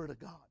on the Word of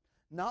God.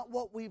 Not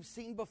what we've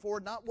seen before,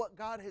 not what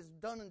God has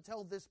done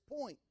until this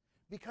point.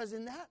 Because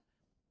in that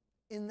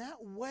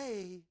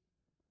way,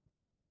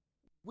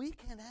 we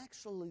can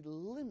actually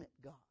limit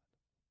God.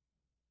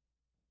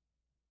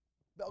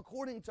 But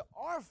according to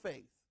our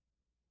faith,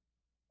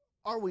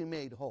 are we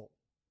made whole?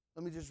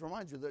 Let me just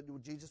remind you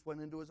that Jesus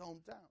went into his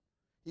hometown.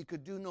 He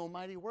could do no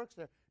mighty works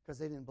there because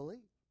they didn't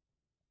believe.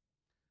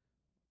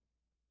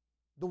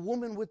 The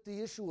woman with the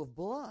issue of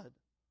blood,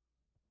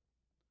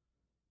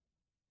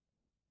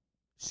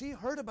 she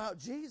heard about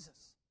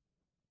Jesus.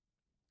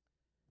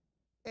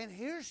 And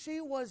here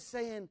she was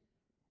saying,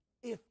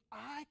 if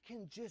I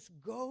can just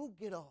go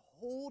get a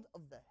hold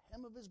of the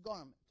hem of his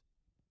garment,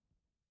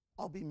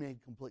 I'll be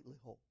made completely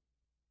whole.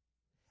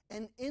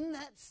 And in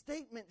that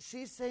statement,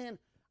 she's saying,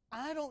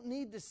 I don't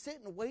need to sit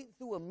and wait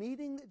through a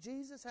meeting that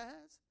Jesus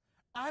has.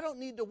 I don't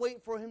need to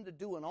wait for him to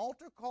do an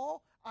altar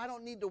call. I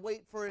don't need to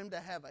wait for him to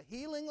have a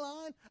healing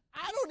line.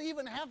 I don't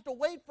even have to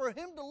wait for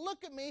him to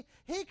look at me.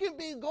 He can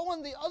be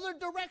going the other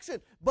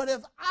direction. But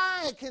if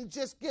I can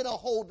just get a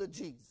hold of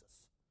Jesus.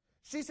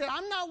 She said,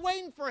 I'm not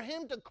waiting for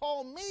him to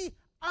call me.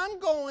 I'm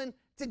going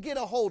to get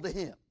a hold of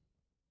him.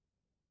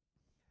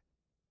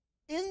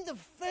 In the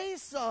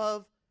face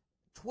of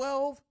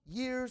 12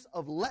 years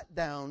of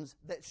letdowns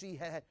that she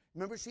had.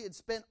 Remember, she had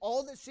spent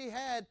all that she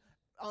had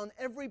on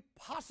every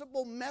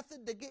possible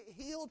method to get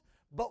healed.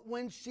 But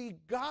when she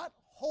got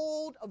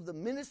hold of the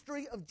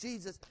ministry of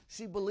Jesus,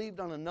 she believed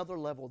on another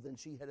level than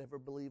she had ever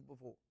believed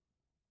before.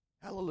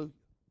 Hallelujah.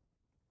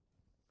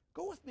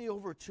 Go with me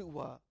over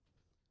to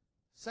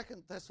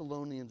 2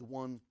 Thessalonians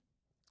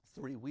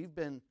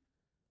 1:3.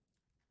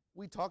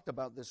 We talked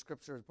about this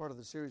scripture as part of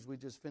the series we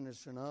just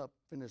finished up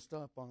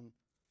on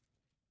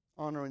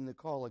honoring the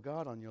call of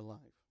God on your life.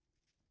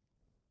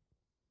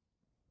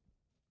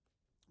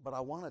 But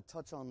I want to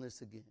touch on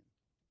this again.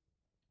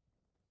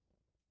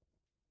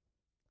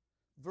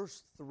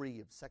 Verse 3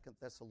 of 2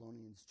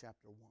 Thessalonians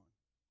chapter 1.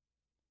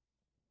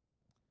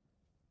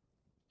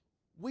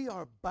 We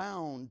are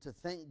bound to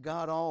thank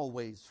God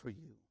always for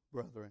you,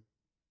 brethren,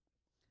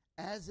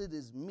 as it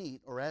is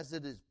meet or as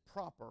it is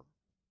proper,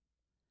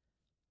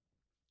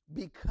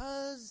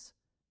 because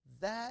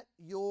that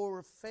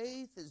your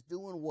faith is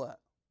doing what?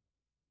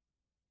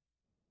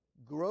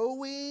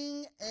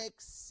 Growing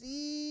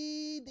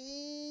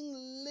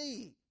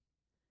exceedingly,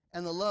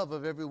 and the love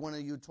of every one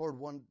of you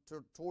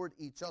toward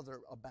each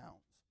other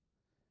abounds.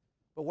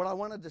 But what I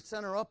wanted to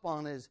center up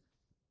on is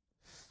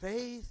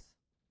faith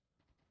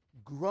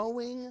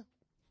growing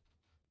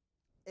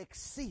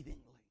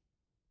exceedingly.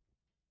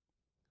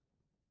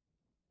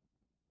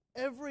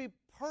 Every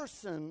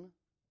person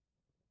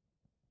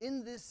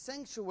in this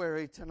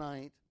sanctuary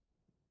tonight,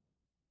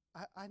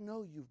 I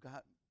know you've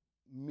got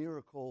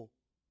miracle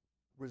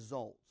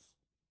results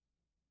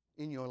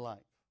in your life.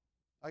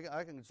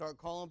 I can start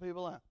calling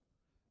people out.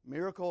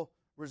 Miracle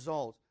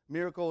results,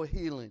 miracle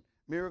healing,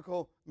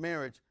 miracle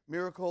marriage,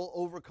 miracle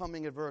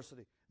overcoming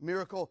adversity,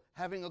 miracle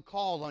having a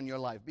call on your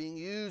life, being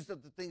used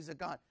of the things of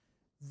God.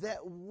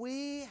 That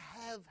we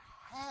have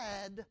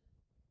had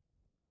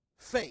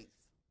faith.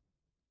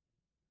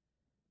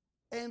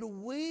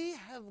 And we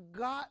have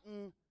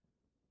gotten,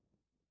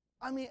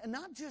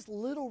 not just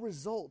little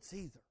results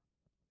either.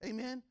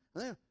 Amen?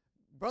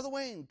 Brother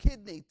Wayne,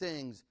 kidney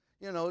things,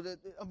 on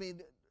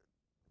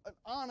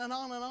and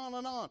on and on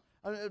and on.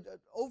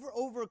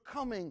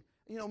 Overcoming,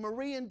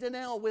 Marie and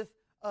Danelle with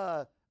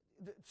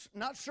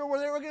not sure where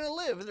they were going to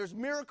live. And there's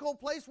miracle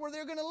place where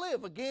they're going to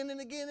live again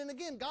and again and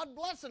again. God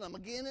blessing them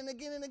again and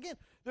again and again.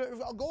 They're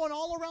going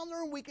all around the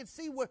room. We could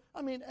see where,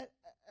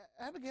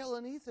 Abigail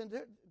and Ethan,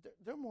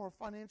 they're more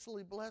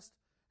financially blessed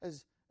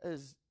as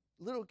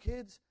little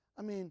kids,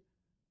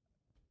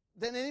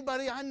 than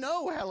anybody I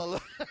know.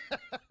 Hallelujah.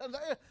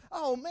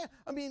 Oh, man.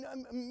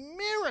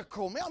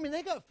 Miracle, man.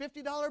 They got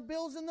 $50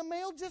 bills in the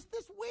mail just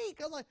this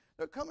week. I'm like,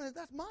 they're coming,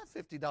 that's my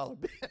 $50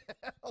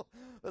 bill.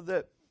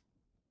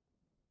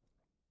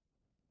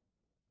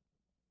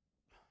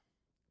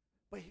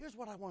 But here's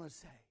what I want to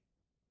say.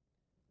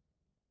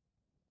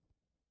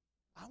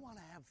 I want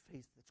to have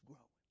faith that's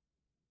growing.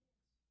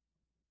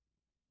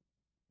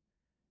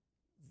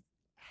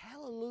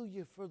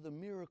 Hallelujah for the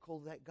miracle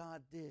that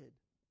God did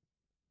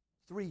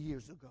 3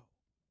 years ago,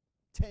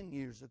 10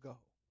 years ago.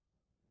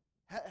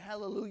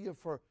 Hallelujah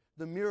for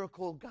the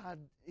miracle God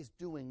is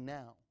doing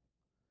now.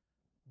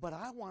 But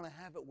I want to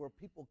have it where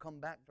people come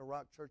back to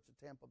Rock Church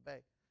of Tampa Bay.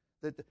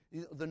 That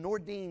the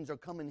Nordines are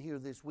coming here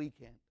this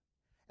weekend.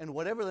 And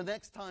whatever the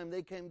next time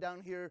they came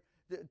down here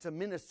to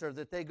minister,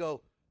 that they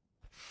go,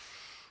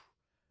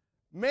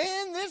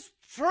 man, this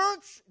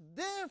church,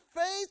 their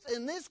faith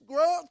in this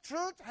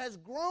church has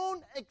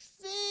grown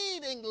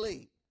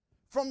exceedingly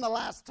from the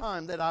last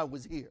time that I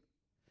was here.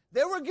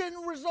 They were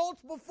getting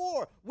results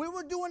before. We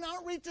were doing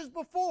outreaches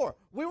before.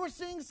 We were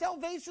seeing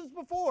salvations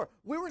before.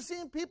 We were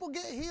seeing people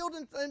get healed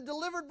and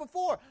delivered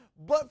before.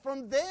 But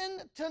from then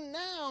to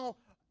now,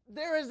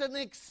 there is an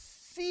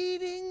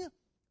exceeding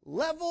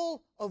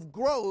level of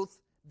growth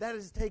that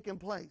has taken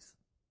place.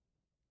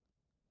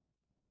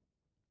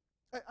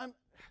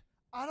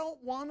 I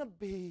don't want to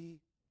be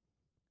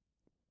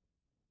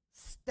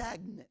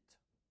stagnant.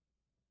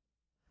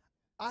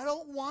 I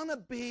don't want to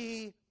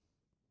be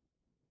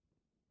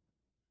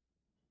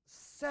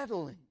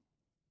settling.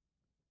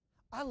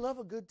 I love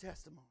a good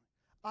testimony.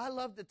 I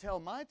love to tell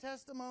my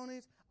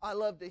testimonies. I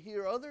love to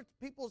hear other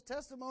people's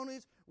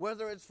testimonies,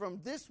 whether it's from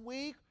this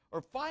week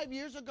or 5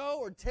 years ago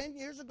or 10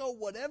 years ago,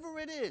 whatever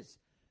it is.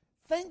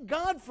 Thank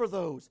God for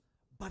those,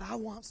 but I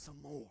want some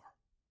more.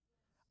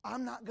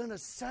 I'm not going to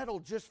settle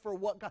just for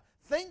what God...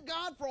 Thank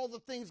God for all the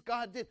things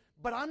God did,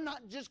 but I'm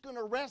not just going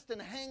to rest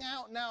and hang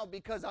out now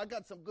because I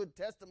got some good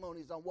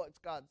testimonies on what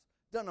God's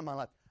done in my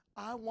life.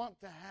 I want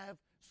to have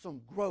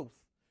some growth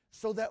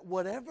so that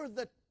whatever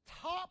the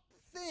top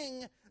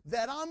thing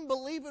that I'm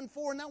believing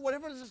for now,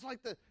 whatever is just like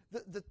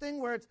the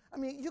thing where it's... I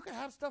mean, you can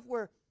have stuff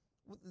where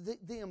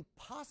the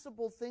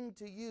impossible thing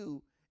to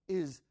you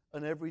is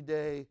an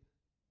everyday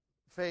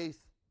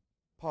faith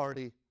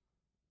party.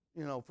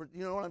 You know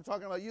what I'm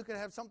talking about? You can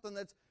have something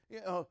that's,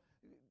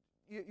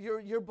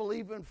 you're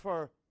believing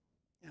for,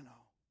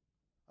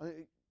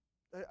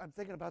 I'm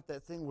thinking about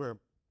that thing where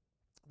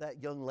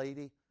that young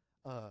lady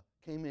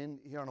came in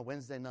here on a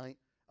Wednesday night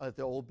at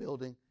the old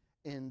building,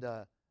 and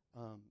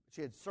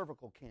she had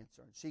cervical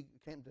cancer. And she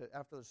came to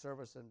after the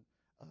service and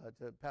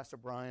to Pastor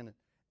Brian,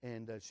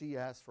 and she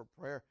asked for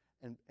prayer,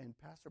 and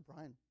Pastor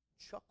Brian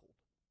chuckled.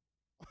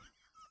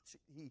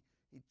 he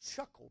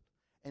chuckled,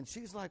 and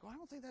she's like, "Well, I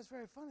don't think that's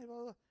very funny."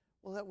 Blah, blah.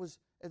 Well, that was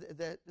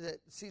that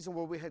season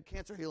where we had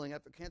cancer healing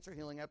after cancer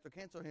healing after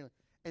cancer healing.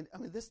 And I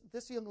mean,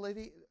 this young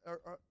lady,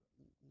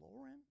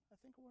 Lauren, I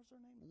think it was her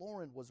name.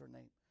 Lauren was her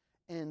name.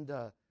 And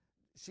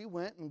she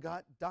went and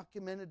got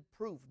documented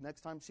proof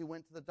next time she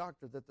went to the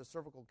doctor that the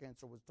cervical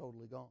cancer was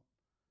totally gone.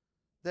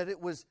 That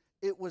it was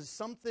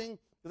something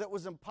that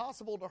was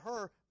impossible to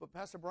her, but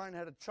Pastor Brian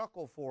had a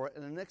chuckle for it.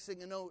 And the next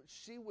thing you know,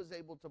 she was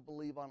able to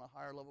believe on a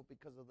higher level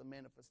because of the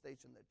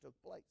manifestation that took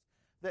place.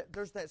 That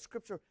there's that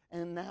scripture,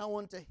 and now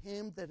unto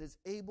him that is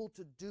able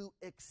to do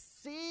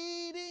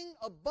exceeding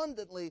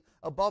abundantly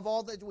above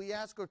all that we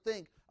ask or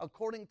think,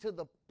 according to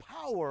the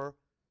power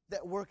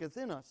that worketh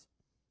in us.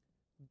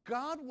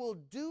 God will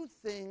do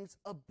things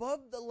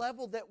above the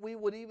level that we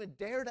would even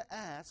dare to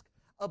ask,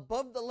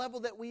 above the level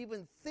that we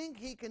even think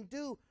he can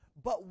do.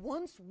 But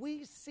once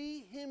we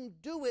see him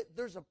do it,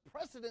 there's a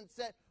precedent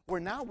set where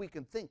now we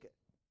can think it.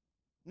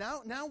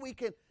 Now we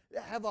can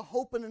have a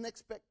hope and an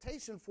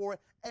expectation for it,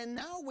 and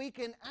now we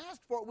can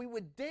ask for it. We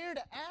would dare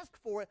to ask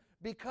for it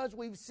because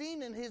we've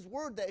seen in his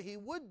word that he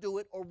would do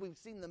it, or we've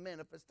seen the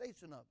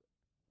manifestation of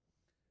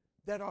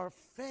it. That our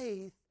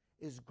faith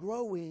is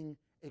growing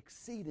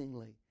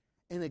exceedingly.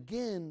 And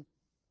again,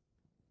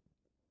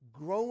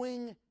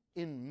 growing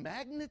in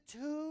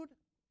magnitude,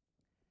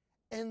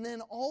 and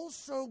then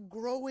also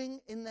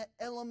growing in the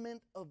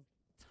element of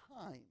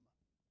time.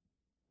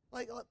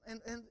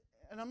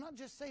 And I'm not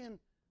just saying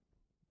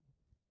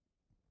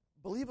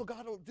believe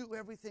God will do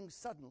everything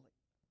suddenly.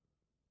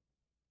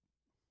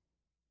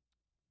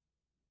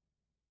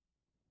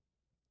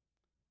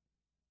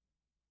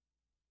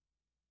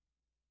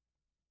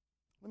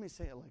 Let me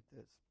say it like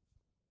this.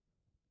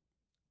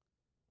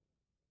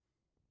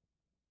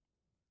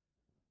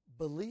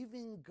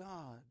 Believing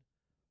God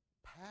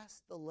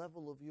past the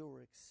level of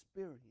your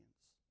experience,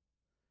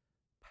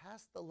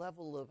 past the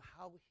level of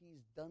how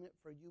he's done it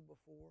for you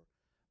before,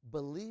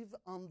 believe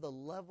on the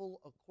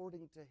level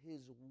according to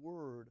his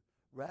word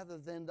rather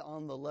than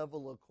on the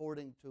level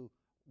according to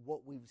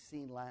what we've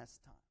seen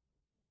last time.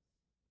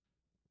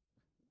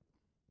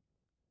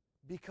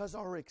 Because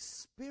our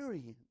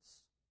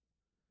experience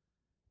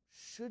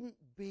shouldn't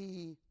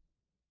be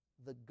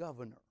the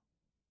governor.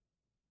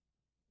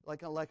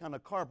 Like on a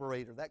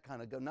carburetor, that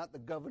kind of not the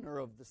governor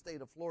of the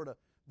state of Florida,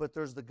 but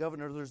there's the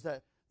governor, there's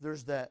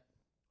that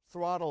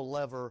throttle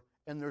lever,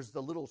 and there's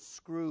the little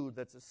screw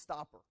that's a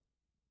stopper.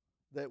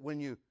 That when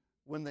you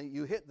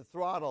hit the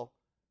throttle,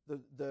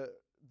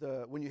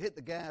 when you hit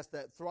the gas,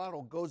 that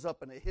throttle goes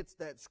up and it hits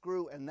that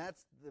screw, and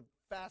that's the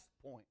fast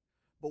point.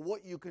 But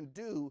what you can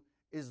do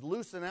is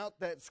loosen out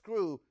that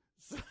screw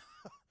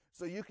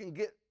so you can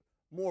get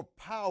more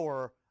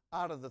power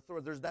out of the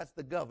throttle. That's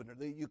the governor.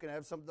 You can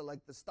have something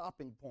like the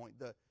stopping point,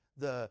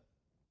 a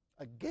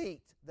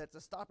gate that's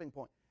a stopping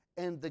point.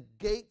 And the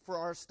gate for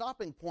our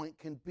stopping point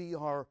can be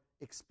our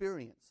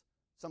experience.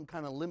 some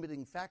kind of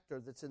limiting factor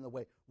that's in the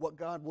way. What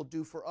God will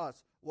do for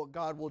us, what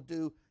God will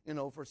do,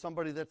 for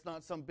somebody that's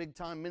not some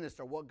big-time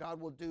minister, what God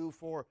will do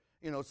for,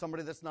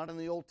 somebody that's not in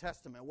the Old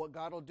Testament, what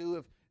God will do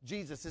if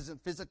Jesus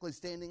isn't physically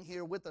standing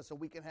here with us. So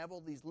we can have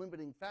all these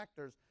limiting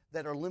factors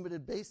that are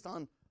limited based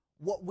on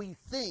what we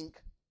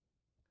think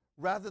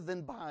rather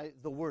than by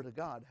the Word of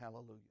God.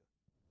 Hallelujah.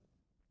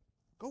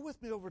 Go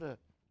with me over to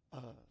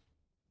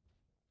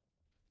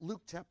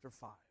Luke chapter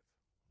 5.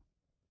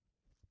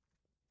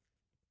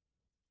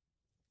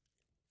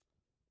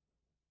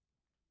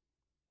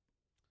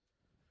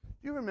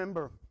 Do you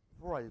remember,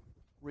 before I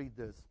read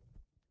this,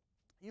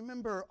 you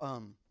remember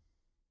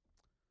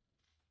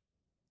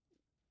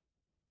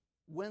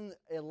when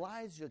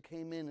Elijah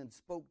came in and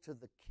spoke to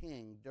the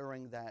king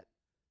during that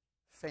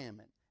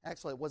famine?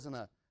 Actually, it wasn't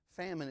a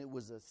famine, it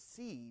was a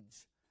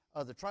siege.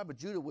 The tribe of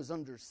Judah was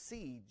under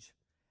siege.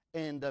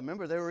 And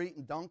remember, they were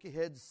eating donkey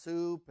head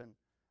soup and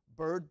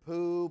bird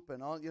poop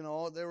and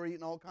all, they were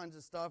eating all kinds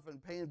of stuff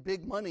and paying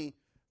big money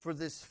for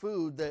this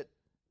food that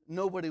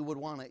nobody would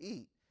want to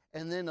eat.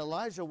 And then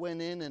Elijah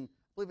went in, and I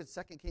believe it's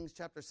 2 Kings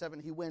chapter 7,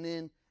 he went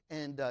in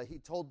and he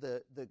told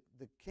the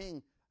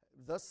king,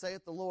 "Thus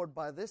saith the Lord,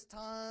 by this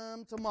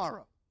time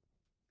tomorrow,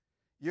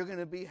 you're going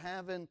to be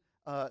having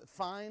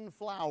fine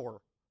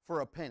flour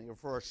for a penny or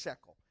for a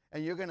shekel.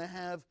 And you're going to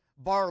have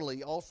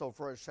barley also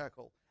for a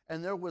shekel."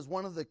 And there was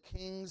one of the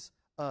king's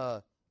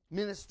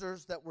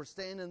ministers that were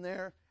standing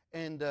there,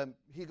 and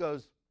he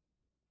goes,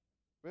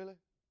 "Really?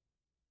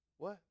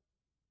 What?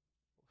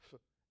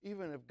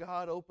 Even if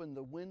God opened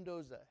the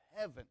windows of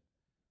heaven,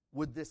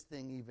 would this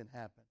thing even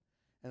happen?"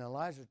 And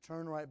Elijah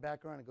turned right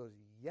back around and goes,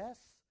 "Yes,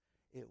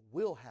 it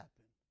will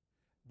happen.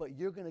 But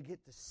you're going to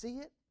get to see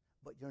it,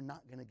 but you're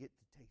not going to get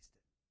to taste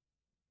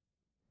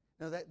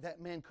it." Now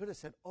that man could have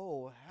said,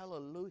 "Oh,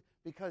 hallelujah,"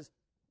 because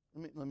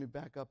let me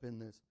back up in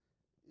this.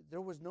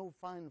 There was no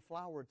fine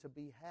flour to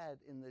be had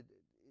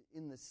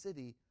in the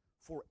city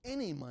for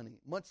any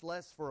money, much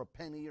less for a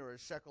penny or a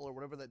shekel or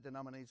whatever that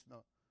denomination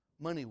of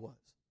money was.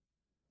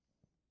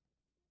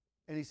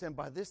 And he said,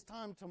 by this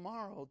time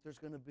tomorrow, there's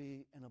going to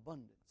be an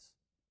abundance.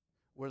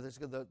 Where the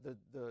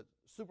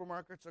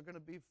supermarkets are going to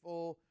be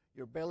full,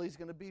 your belly's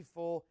going to be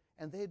full.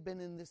 And they had been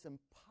in this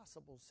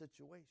impossible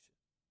situation.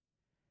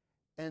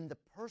 And the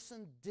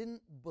person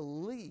didn't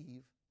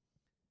believe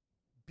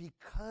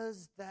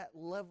because that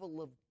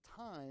level of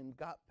time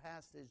got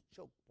past his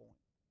choke point.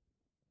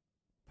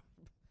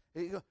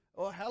 He goes,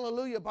 "Oh,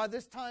 hallelujah, by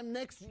this time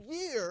next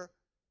year,"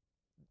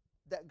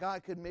 that guy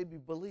could maybe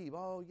believe,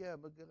 "Oh, yeah,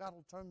 but God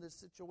will turn this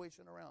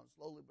situation around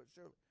slowly but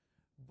surely."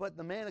 But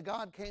the man of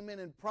God came in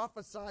and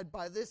prophesied,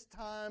 by this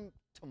time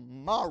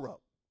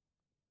tomorrow.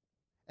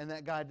 And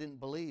that guy didn't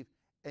believe.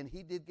 And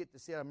he did get to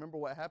see it. I remember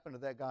what happened to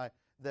that guy,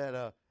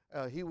 that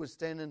he was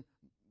standing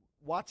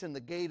watching the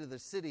gate of the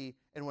city,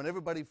 and when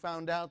everybody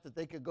found out that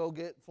they could go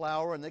get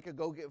flour and they could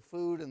go get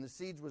food and the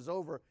siege was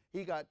over,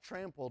 he got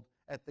trampled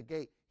at the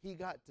gate. He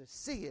got to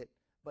see it,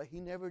 but he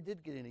never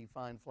did get any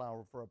fine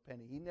flour for a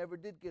penny. He never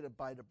did get a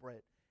bite of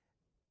bread.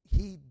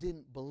 He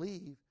didn't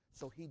believe,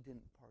 so he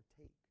didn't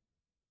partake.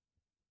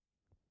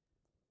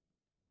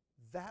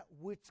 That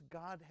which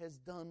God has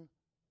done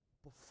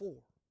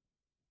before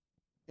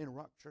in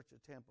Rock Church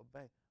of Tampa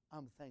Bay,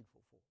 I'm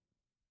thankful for.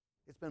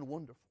 It's been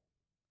wonderful.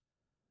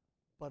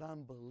 But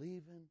I'm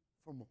believing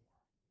for more.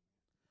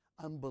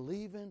 I'm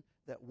believing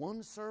that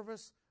one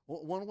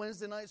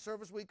Wednesday night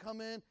service we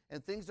come in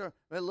and things are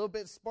a little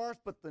bit sparse,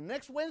 but the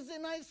next Wednesday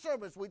night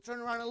service we turn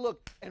around and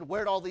look, and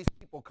where'd all these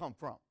people come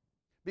from?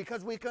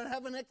 Because we can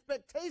have an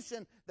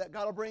expectation that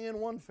God will bring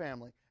in one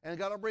family, and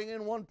God will bring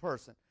in one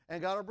person,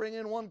 and God will bring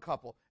in one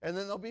couple, and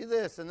then there'll be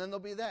this, and then there'll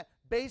be that,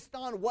 based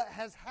on what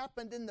has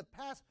happened in the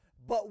past.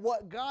 But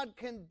what God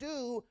can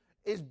do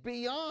is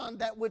beyond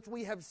that which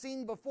we have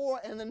seen before,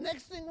 and the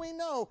next thing we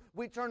know,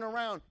 we turn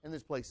around and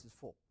this place is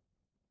full.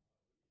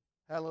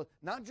 Hallelujah.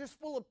 Not just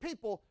full of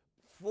people,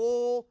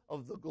 full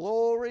of the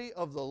glory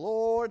of the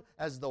Lord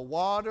as the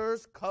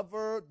waters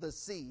cover the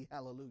sea.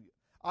 Hallelujah.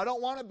 I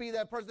don't want to be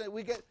that person that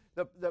we get,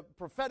 the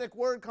prophetic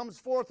word comes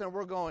forth and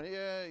we're going,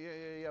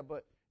 yeah,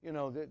 but I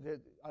know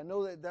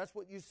that that's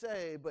what you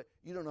say, but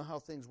you don't know how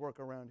things work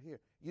around here.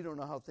 You don't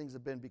know how things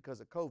have been because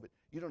of COVID.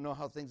 You don't know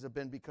how things have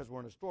been because we're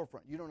in a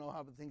storefront. You don't know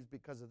how things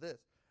because of this.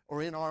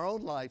 Or in our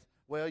own life,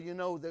 well,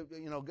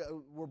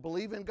 we're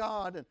believing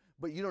God,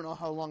 but you don't know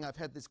how long I've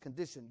had this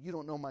condition. You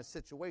don't know my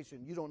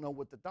situation. You don't know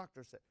what the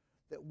doctor said.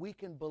 That we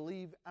can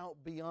believe out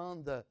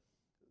beyond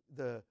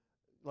the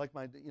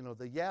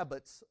yeah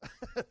buts.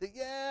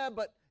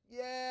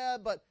 Yeah,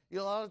 but a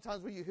lot of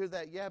times when you hear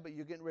that yeah, but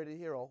you're getting ready to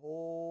hear a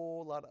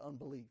whole lot of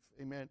unbelief.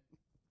 Amen.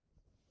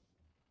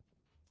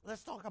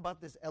 Let's talk about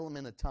this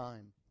element of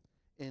time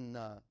in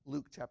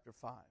Luke chapter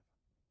 5.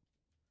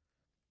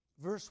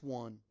 Verse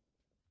 1,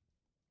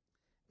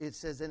 it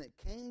says, "And it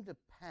came to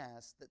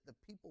pass that the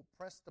people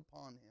pressed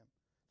upon him,"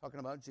 talking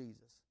about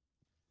Jesus,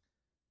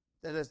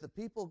 "that as the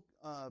people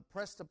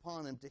pressed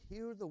upon him to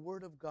hear the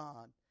word of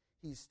God,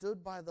 he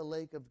stood by the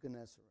lake of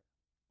Gennesaret.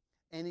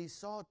 And he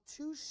saw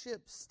two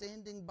ships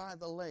standing by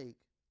the lake,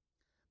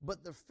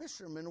 But the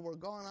fishermen were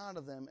gone out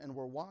of them and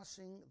were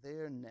washing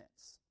their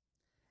nets.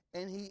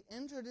 And he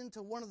entered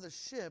into one of the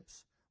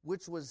ships,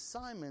 which was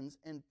Simon's,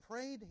 and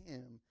prayed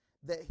him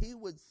that he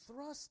would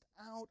thrust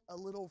out a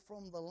little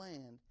from the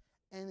land.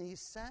 And he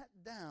sat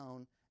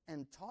down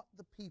and taught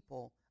the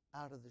people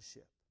out of the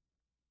ship.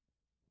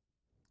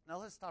 Now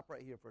let's stop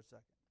right here for a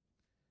second.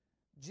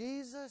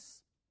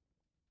 Jesus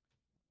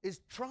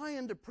is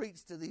trying to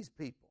preach to these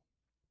people.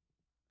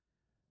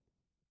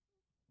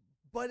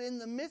 But in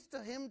the midst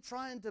of him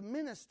trying to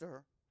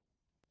minister,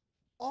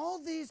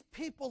 all these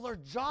people are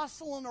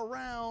jostling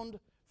around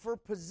for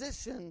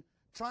position,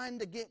 trying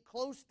to get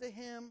close to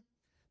him.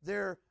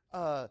 They're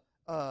trying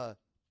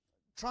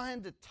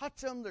to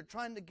touch him. They're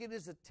trying to get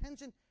his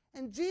attention.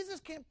 And Jesus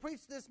can't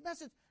preach this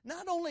message.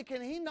 Not only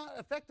can he not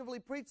effectively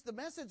preach the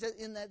message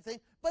in that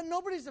thing, but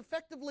nobody's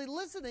effectively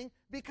listening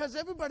because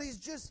everybody's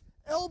just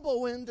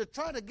elbowing to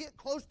try to get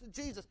close to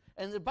Jesus.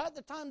 And about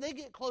the time they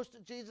get close to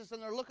Jesus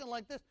and they're looking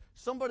like this,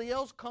 somebody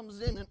else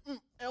comes in and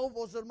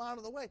elbows them out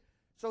of the way.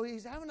 So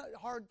he's having a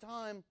hard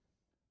time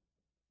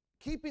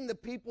keeping the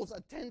people's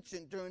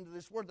attention during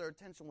this word. Their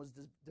attention was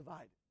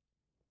divided.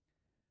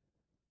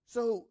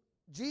 So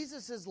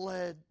Jesus is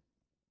led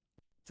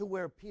to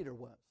where Peter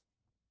was.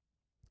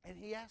 And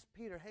he asked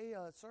Peter, hey,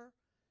 sir,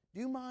 do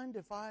you mind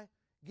if I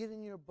get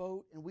in your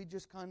boat and we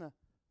just kind of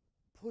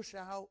push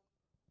out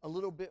a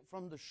little bit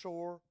from the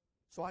shore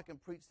so I can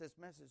preach this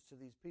message to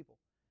these people?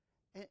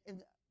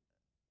 And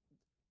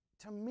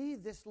to me,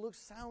 this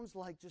sounds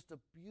like just a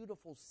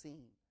beautiful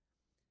scene.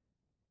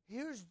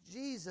 Here's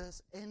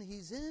Jesus, and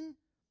he's in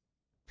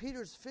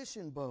Peter's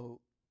fishing boat,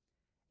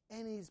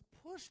 and he's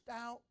pushed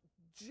out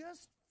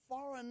just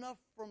far enough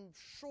from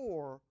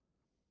shore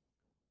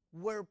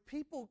where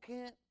people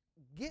can't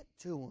get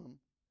to him,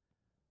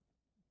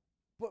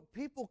 but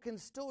people can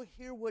still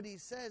hear what he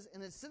says.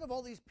 And instead of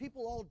all these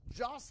people all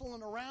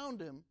jostling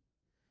around him,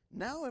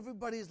 now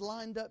everybody's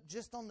lined up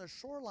just on the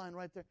shoreline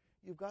right there.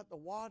 You've got the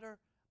water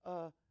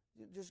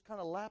just kind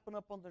of lapping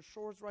up on the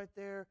shores right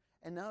there,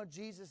 and now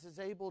Jesus is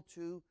able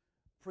to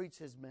preach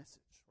his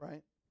message,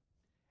 right?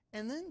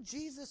 And then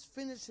Jesus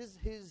finishes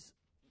his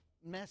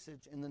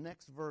message in the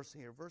next verse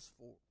here, verse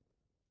 4.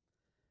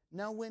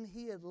 Now when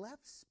he had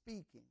left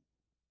speaking,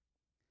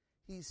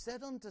 he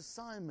said unto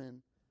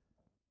Simon,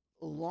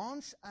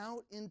 launch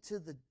out into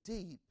the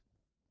deep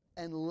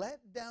and let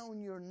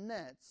down your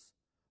nets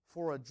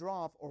for a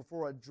draught or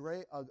for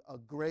a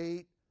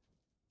great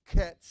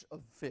catch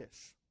of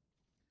fish.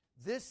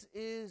 This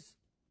is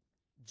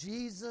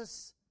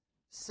Jesus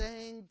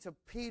saying to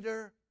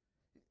Peter,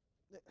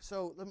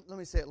 so let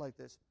me say it like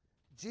this.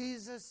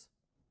 Jesus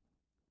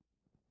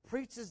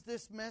preaches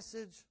this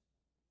message,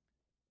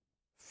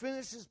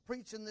 finishes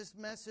preaching this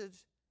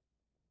message,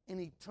 and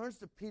he turns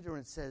to Peter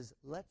and says,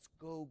 let's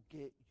go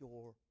get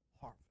your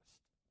harvest.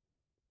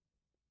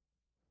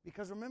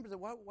 Because remember, that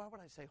why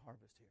would I say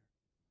harvest here?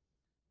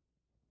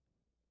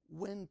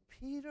 When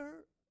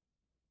Peter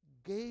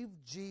gave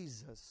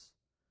Jesus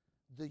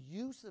the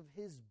use of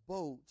his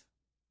boat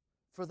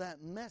for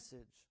that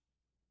message,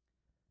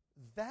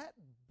 that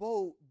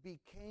boat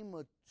became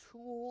a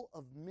tool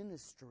of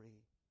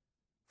ministry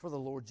for the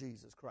Lord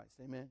Jesus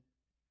Christ. Amen?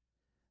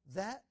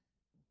 That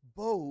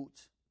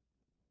boat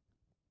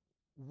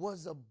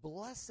was a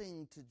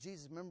blessing to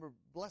Jesus. Remember,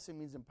 blessing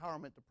means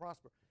empowerment to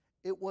prosper.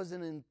 It was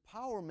an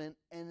empowerment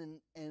and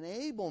an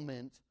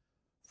enablement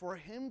for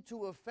him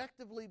to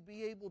effectively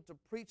be able to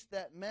preach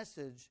that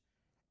message.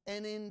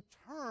 And in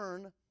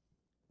turn,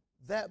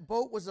 that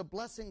boat was a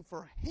blessing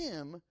for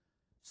him,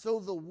 so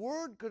the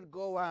word could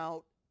go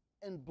out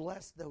and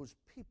bless those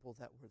people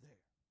that were there.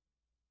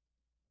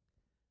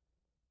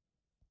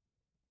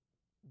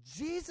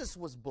 Jesus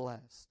was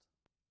blessed.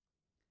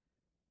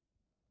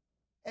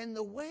 And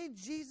the way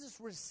Jesus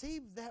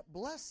received that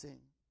blessing,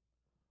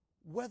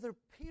 whether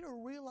Peter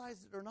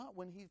realized it or not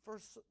when he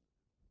first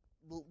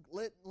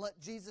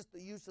let Jesus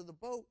the use of the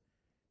boat,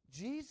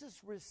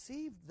 Jesus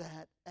received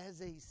that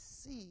as a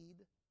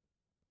seed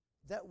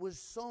that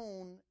was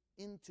sown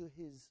into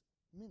his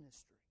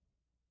ministry.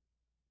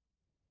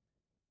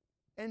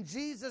 And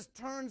Jesus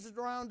turns it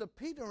around to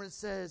Peter and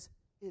says,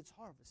 it's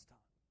harvest time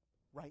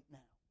right now.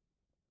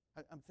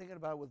 I'm thinking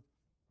about it with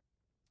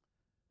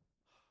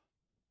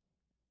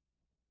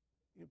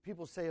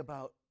people say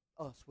about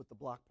us with the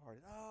block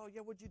party. Oh,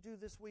 yeah, what'd you do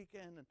this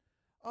weekend? And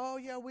oh,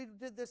 yeah, we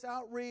did this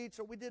outreach,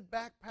 or we did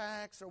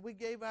backpacks, or we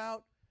gave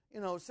out,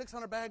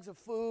 600 bags of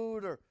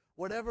food, or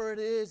whatever it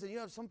is. And you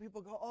have some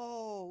people go,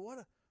 oh,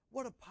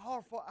 what a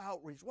powerful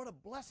outreach. What a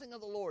blessing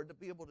of the Lord to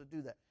be able to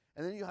do that.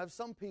 And then you have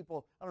some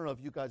people, I don't know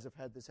if you guys have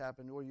had this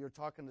happen, where you're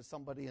talking to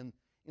somebody and,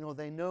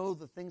 they know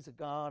the things of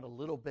God a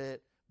little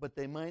bit, but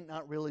they might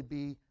not really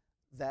be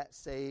that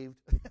saved.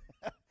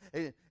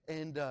 and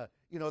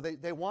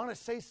they want to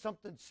say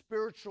something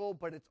spiritual,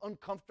 but it's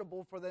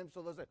uncomfortable for them.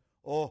 So they'll say,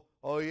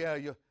 oh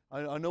yeah,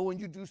 I know when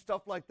you do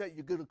stuff like that,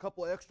 you get a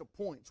couple of extra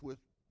points with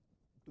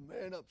the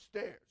man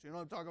upstairs. You know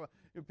what I'm talking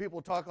about?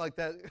 People talk like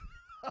that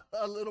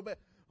a little bit.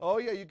 Oh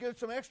yeah, you get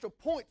some extra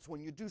points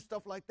when you do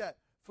stuff like that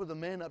for the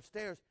man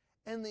upstairs.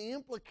 And the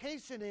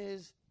implication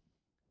is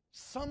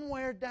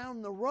somewhere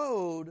down the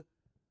road,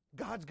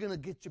 God's going to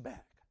get you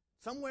back.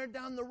 Somewhere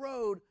down the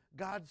road,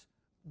 God's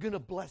going to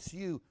bless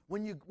you.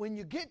 When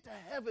you get to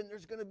heaven,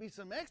 there's going to be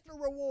some extra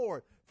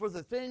reward for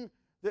the thing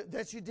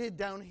that you did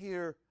down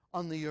here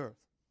on the earth.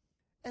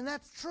 And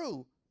that's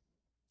true.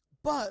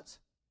 But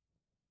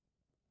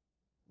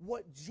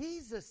what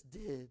Jesus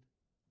did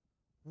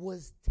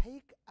was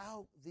take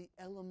out the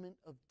element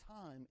of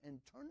time and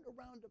turned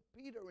around to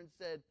Peter and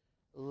said,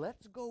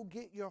 let's go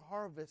get your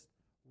harvest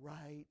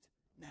right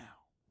now.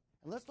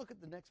 And let's look at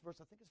the next verse.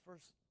 I think it's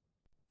verse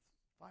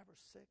 5 or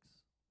 6.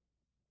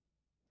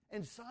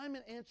 And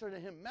Simon answered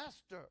him,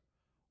 Master,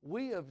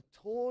 we have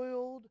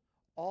toiled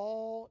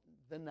all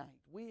the night.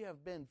 We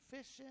have been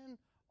fishing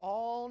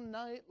all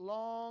night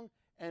long,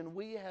 and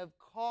we have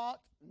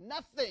caught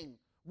nothing.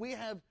 We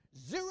have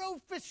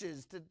 0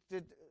 fishes.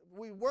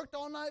 We worked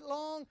all night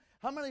long.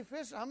 How many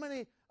fish? How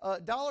many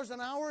dollars an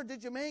hour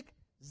did you make?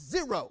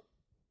 0.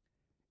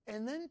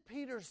 And then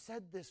Peter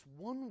said this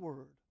one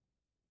word,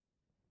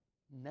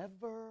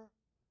 nevertheless.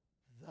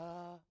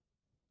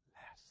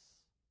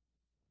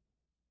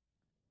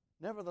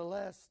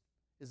 Nevertheless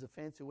is a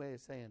fancy way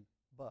of saying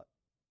but.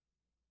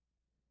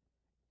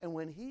 And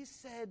when he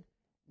said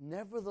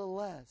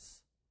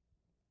nevertheless,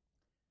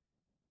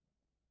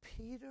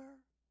 Peter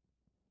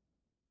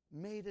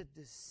made a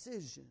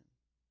decision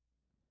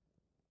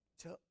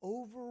to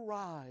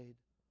override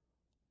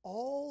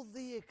all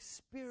the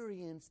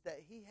experience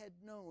that he had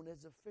known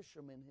as a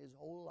fisherman his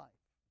whole life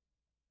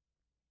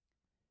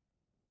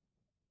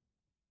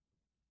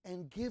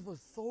and give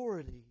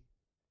authority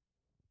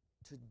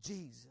to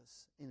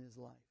Jesus in his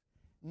life.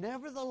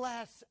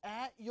 Nevertheless,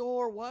 at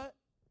your what?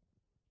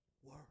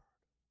 Word.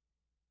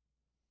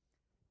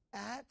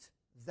 At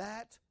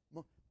that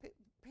moment.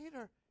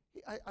 Peter,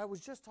 I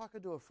was just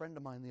talking to a friend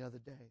of mine the other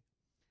day,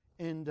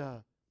 and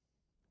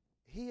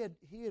he had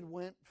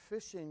went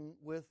fishing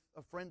with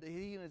a friend.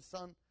 He and his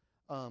son,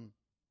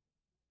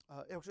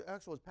 actually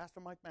it was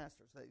Pastor Mike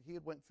Masters. That he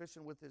had went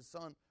fishing with his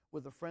son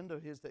with a friend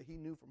of his that he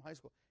knew from high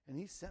school, and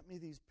he sent me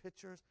these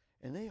pictures.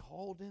 And they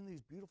hauled in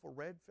these beautiful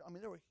redfish. I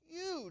mean, they were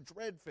huge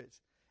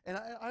redfish. And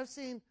I've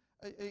seen,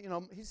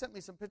 he sent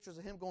me some pictures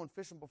of him going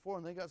fishing before,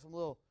 and they got some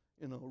little,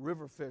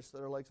 river fish that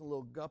are like some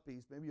little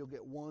guppies. Maybe you'll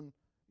get one,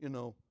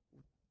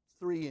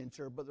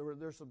 3-incher, but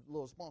there's some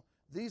little small.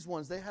 These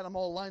ones, they had them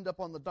all lined up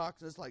on the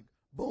docks, and it's like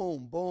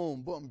boom,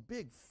 boom, boom,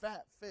 big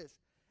fat fish.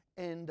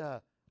 And I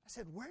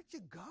said, where'd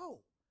you go?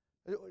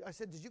 I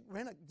said, did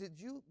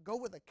you go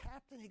with a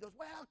captain? He goes,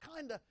 well,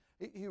 kind of.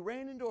 He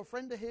ran into a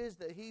friend of his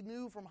that he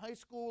knew from high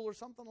school or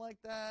something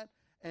like that,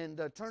 and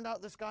turned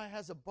out this guy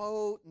has a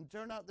boat, and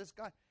turned out this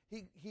guy,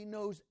 he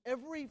knows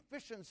every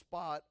fishing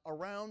spot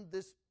around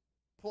this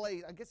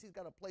place. I guess he's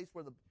got a place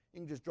where you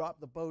can just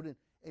drop the boat in,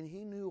 and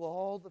he knew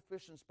all the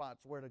fishing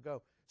spots where to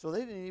go. So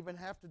they didn't even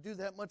have to do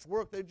that much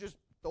work. They're just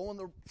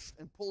throwing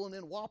and pulling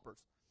in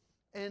whoppers.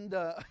 And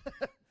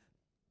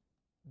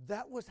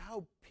that was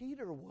how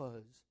Peter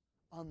was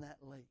on that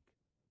lake.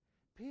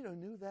 Peter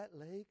knew that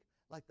lake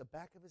like the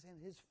back of his hand.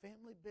 His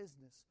family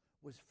business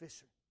was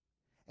fishing.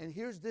 And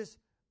here's this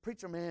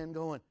preacher man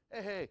going,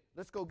 hey,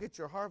 let's go get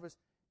your harvest.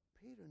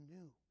 Peter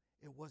knew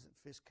it wasn't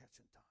fish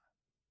catching time.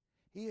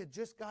 He had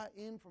just got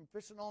in from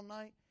fishing all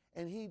night,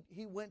 and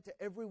he went to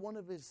every one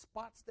of his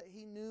spots that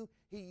he knew.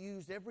 He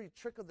used every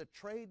trick of the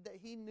trade that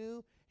he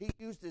knew. He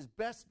used his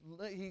best,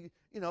 he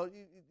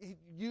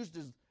used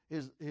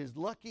his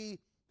lucky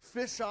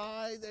fish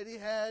eye that he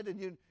had, and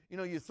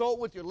you throw it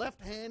with your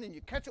left hand and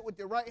you catch it with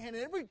your right hand.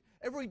 And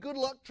every good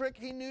luck trick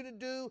he knew to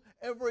do,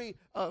 every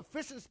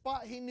fishing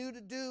spot he knew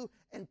to do,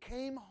 and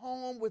came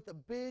home with a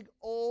big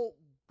old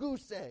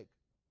goose egg.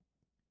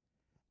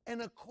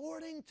 And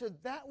according to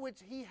that which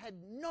he had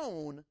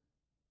known,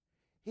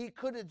 he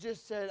could have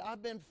just said,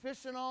 I've been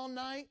fishing all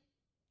night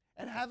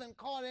and haven't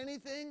caught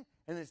anything,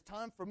 and it's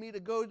time for me to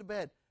go to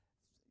bed.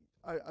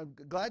 I'm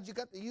glad you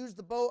got to use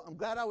the boat. I'm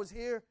glad I was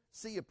here.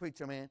 See you,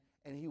 preacher man.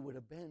 And he would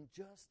have been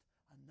just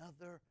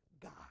another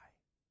guy.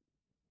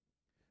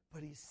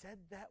 But he said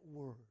that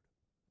word,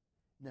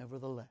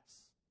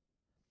 nevertheless.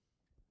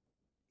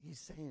 He's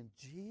saying,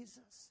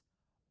 Jesus,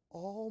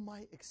 all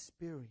my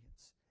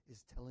experience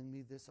is telling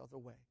me this other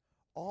way.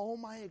 All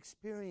my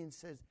experience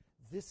says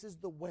this is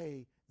the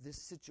way this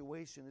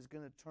situation is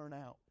going to turn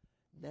out.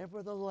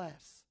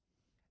 Nevertheless,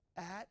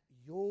 at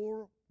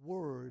your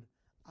word,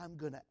 I'm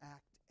going to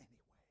act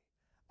anyway.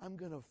 I'm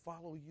going to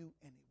follow you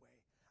anyway.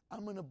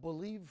 I'm going to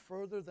believe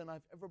further than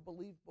I've ever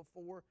believed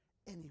before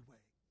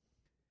anyway.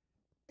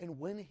 And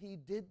when he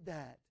did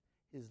that,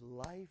 his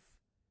life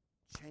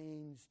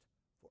changed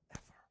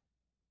forever.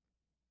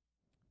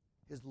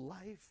 His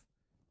life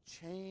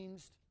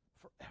changed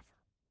forever.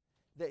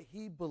 That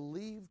he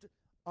believed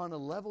on a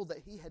level that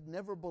he had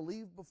never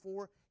believed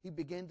before. He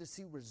began to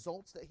see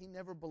results that he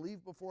never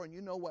believed before. And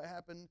you know what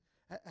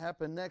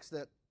happened next,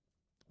 that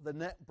the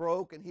net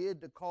broke and he had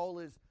to call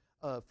his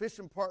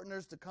fishing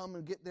partners to come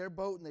and get their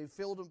boat, and they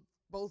filled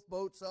both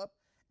boats up.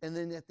 And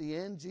then at the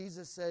end,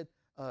 Jesus said,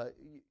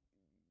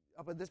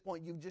 up at this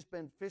point, you've just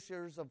been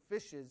fishers of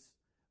fishes,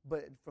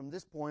 but from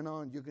this point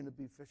on, you're going to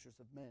be fishers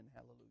of men.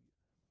 Hallelujah.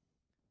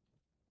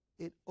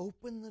 It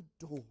opened the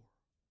door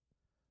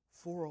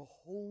for a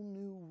whole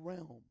new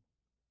realm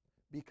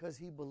because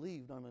he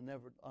believed on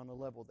a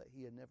level that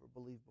he had never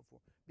believed before.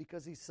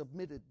 Because he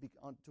submitted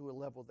to a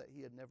level that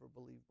he had never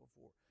believed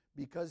before.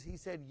 Because he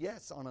said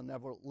yes on a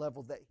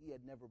level that he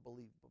had never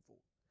believed before.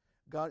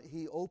 God,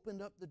 he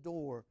opened up the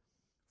door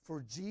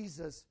for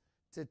Jesus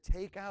to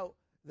take out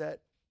that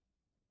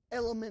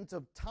element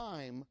of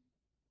time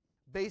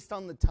based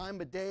on the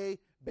time of day,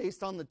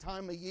 based on the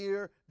time of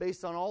year,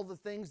 based on all the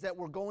things that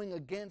we're going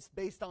against,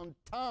 based on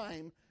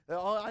time.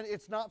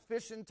 It's not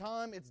fishing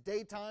time, it's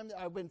daytime.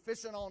 I've been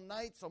fishing all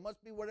night, so it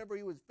must be whatever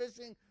he was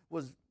fishing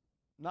was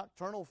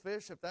nocturnal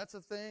fish, if that's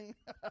a thing.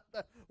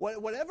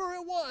 Whatever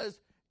it was,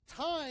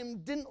 time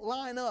didn't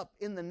line up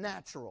in the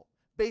natural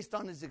based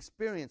on his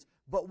experience.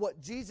 But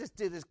what Jesus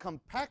did is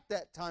compact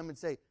that time and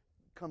say,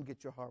 come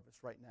get your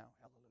harvest right now.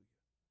 Hallelujah.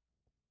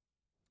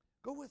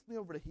 Go with me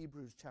over to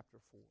Hebrews chapter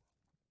 4.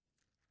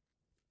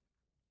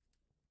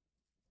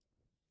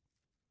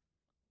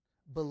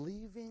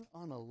 Believing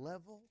on a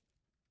level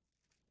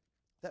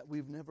that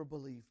we've never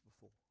believed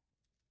before.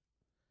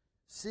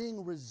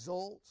 Seeing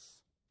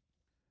results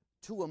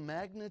to a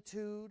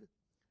magnitude,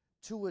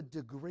 to a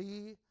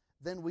degree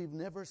than we've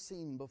never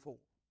seen before.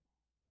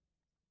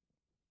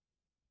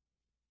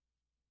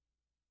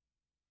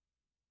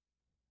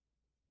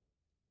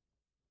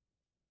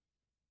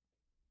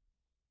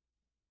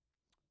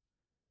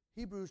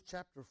 Hebrews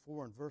chapter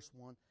 4 and verse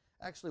 1.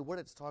 Actually, what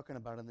it's talking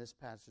about in this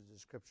passage of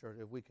Scripture,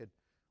 if we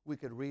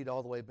could read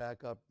all the way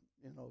back up,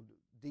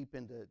 deep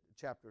into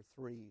chapter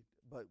 3.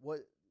 But what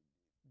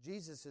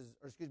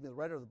the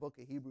writer of the book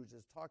of Hebrews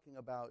is talking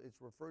about,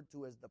 it's referred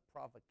to as the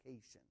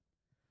provocation,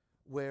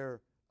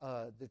 where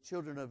the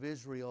children of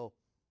Israel,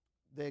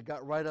 they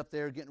got right up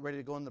there getting ready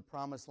to go in the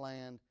promised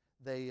land.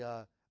 They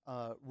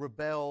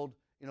rebelled.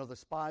 The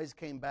spies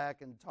came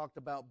back and talked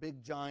about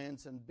big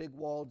giants and big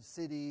walled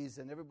cities,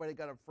 and everybody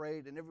got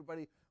afraid, and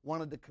everybody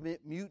wanted to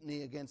commit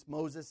mutiny against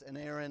Moses and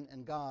Aaron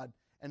and God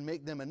and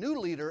make them a new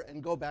leader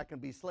and go back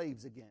and be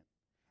slaves again.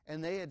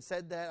 And they had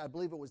said that, I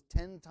believe it was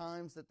 10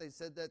 times that they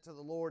said that to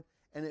the Lord,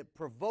 and it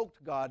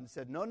provoked God and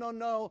said,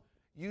 no,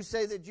 you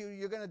say that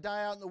you're going to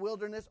die out in the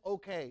wilderness?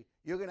 Okay,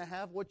 you're going to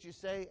have what you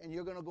say, and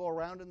you're going to go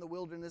around in the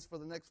wilderness for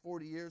the next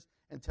 40 years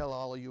until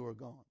all of you are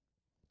gone.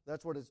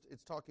 That's what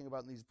it's talking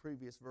about in these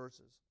previous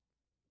verses.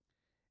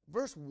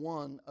 Verse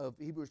 1 of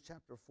Hebrews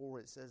chapter 4,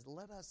 it says,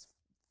 Let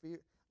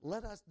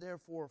us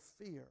therefore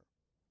fear,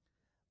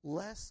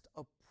 lest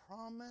a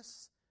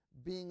promise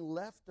being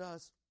left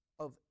us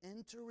of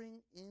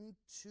entering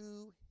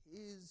into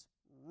his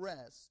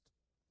rest.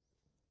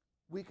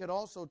 We could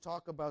also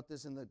talk about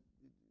this in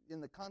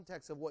the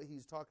context of what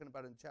he's talking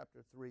about in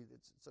chapter 3.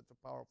 That's such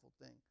a powerful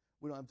thing.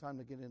 We don't have time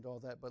to get into all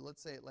that, but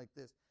let's say it like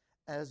this.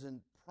 As a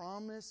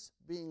promise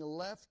being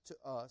left to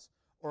us,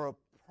 or a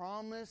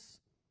promise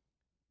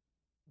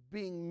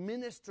being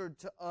ministered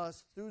to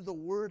us through the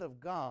Word of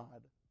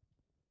God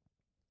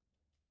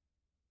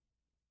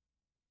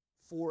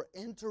for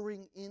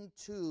entering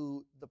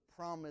into the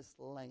promised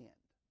land.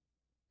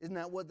 Isn't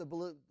that what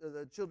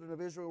the children of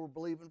Israel were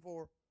believing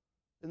for?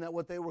 Isn't that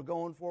what they were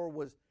going for,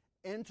 was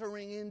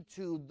entering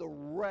into the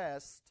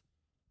rest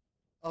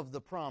of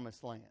the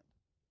promised land?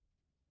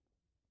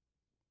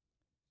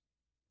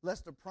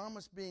 Lest a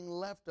promise being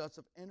left us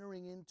of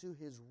entering into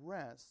his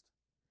rest,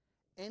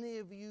 any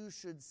of you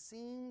should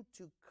seem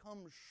to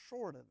come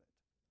short of it.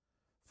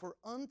 For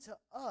unto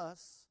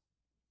us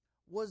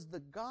was the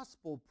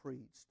gospel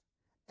preached,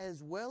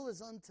 as well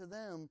as unto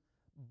them,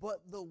 but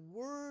the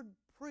word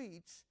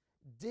preached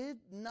did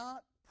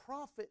not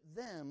profit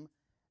them,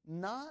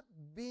 not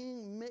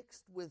being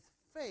mixed with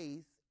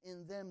faith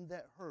in them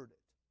that heard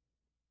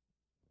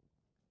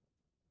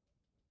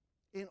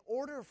it. In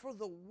order for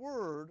the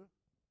word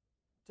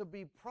to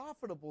be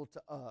profitable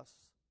to us,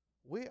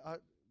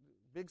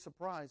 big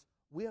surprise,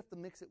 we have to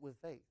mix it with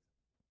faith.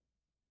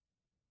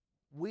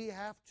 We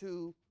have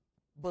to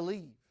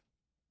believe.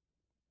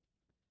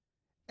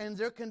 And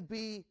there can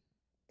be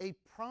a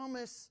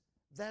promise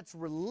that's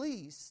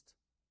released,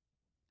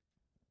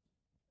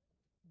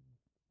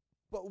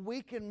 but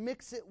we can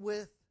mix it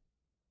with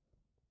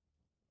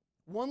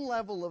one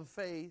level of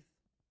faith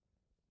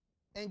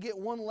and get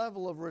one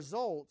level of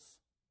results,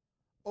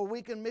 or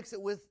we can mix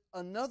it with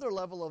another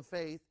level of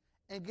faith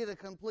and get a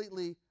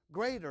completely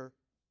greater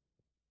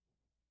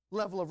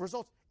level of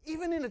results,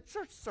 even in a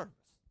church service.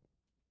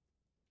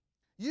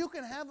 You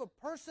can have a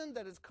person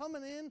that is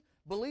coming in,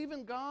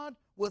 believing God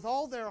with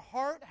all their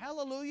heart,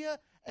 hallelujah,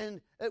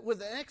 and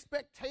with an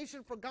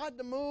expectation for God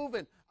to move,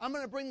 and I'm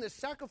going to bring this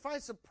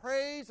sacrifice of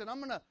praise, and I'm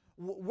going to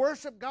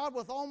worship God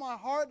with all my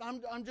heart.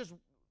 I'm just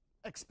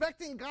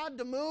expecting God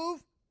to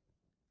move,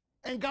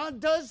 and God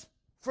does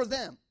for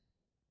them.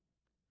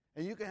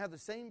 And you can have the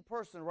same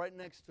person right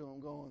next to him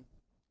going,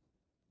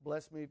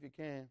 bless me if you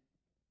can.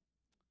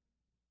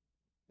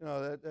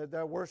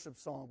 That worship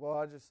song,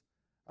 well,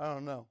 I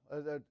don't know.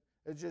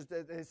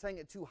 They sang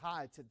it too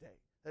high today.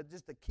 That's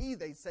just the key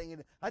they sing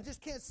it. I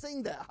just can't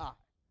sing that high,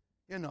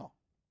 you know.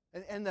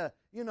 And the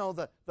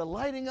the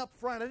lighting up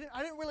front,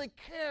 I didn't really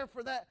care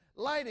for that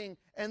lighting.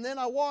 And then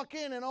I walk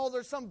in and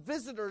there's some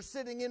visitors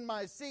sitting in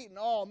my seat, and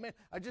oh man,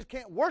 I just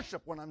can't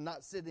worship when I'm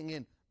not sitting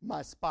in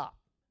my spot.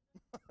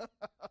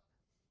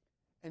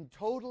 And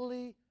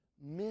totally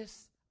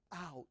miss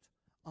out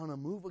on a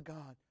move of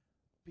God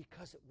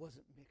because it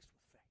wasn't mixed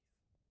with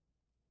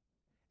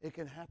faith. It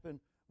can happen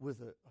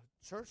with a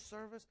church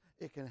service.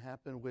 It can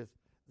happen with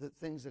the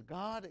things of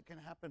God. It can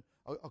happen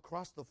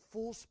across the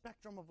full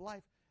spectrum of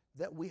life,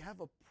 that we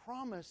have a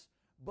promise,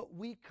 but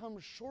we come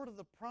short of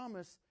the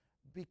promise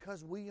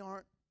because we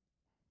aren't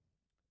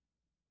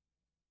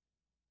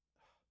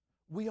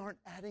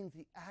adding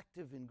the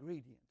active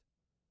ingredient.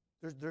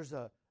 There's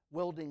a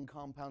welding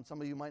compound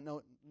some of you might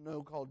know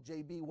called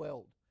JB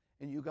Weld,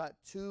 and you got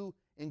two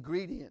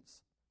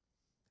ingredients,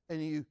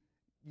 and you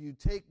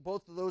take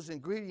both of those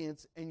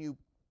ingredients and you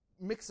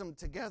mix them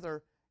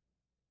together,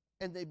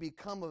 and they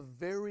become a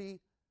very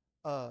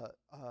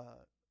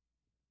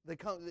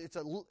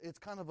it's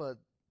kind of a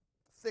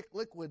thick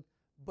liquid,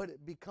 but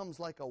it becomes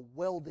like a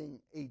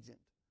welding agent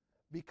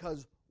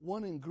because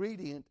one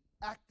ingredient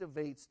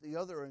activates the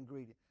other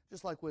ingredient.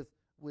 Just like with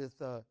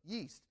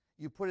yeast,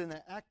 you put in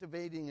that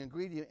activating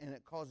ingredient and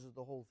it causes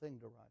the whole thing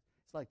to rise.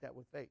 It's like that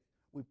with faith.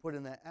 We put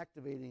in that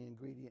activating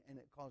ingredient and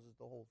it causes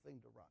the whole thing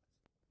to rise.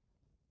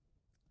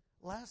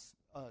 Last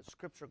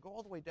scripture, go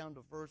all the way down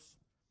to verse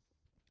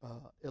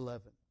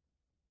 11.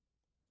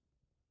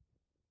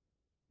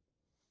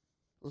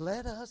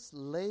 Let us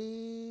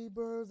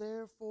labor,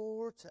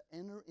 therefore, to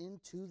enter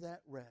into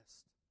that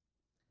rest,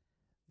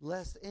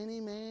 lest any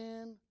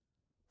man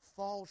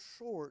fall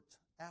short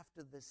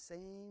after the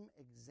same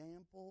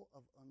example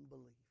of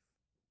unbelief.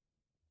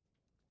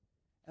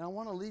 And I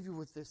want to leave you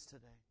with this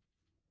today.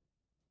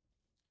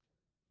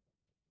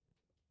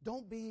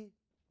 Don't be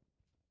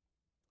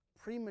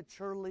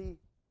prematurely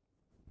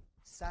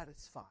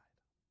satisfied.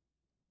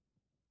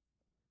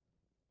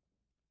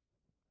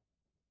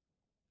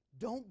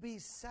 Don't be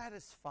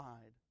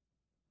satisfied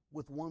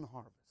with one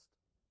harvest,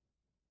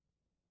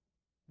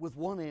 with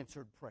one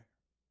answered prayer.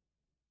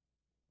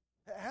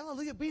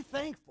 Hallelujah, be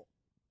thankful.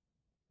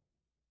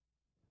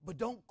 But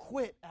don't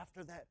quit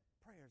after that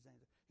prayer is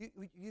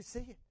answered. You see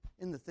it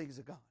in the things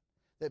of God.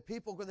 That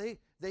people,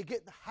 they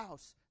get the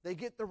house, they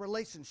get the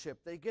relationship,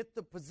 they get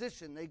the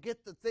position, they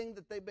get the thing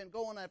that they've been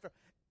going after,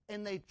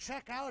 and they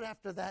check out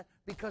after that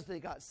because they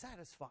got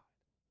satisfied.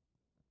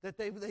 That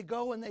they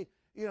go and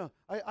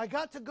I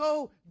got to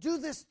go do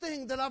this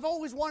thing that I've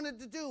always wanted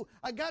to do.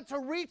 I got to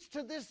reach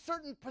to this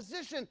certain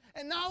position,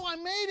 and now I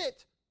made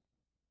it.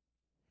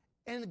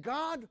 And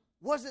God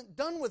wasn't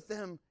done with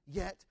them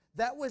yet.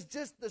 That was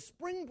just the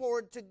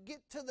springboard to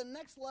get to the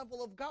next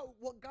level of God,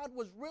 what God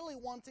was really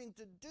wanting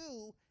to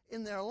do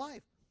in their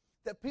life.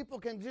 That people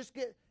can just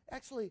get,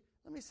 actually,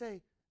 let me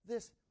say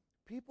this,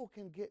 people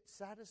can get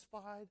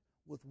satisfied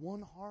with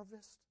one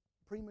harvest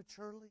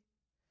prematurely,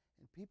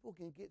 and people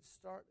can get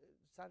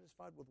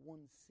satisfied with one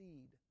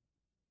seed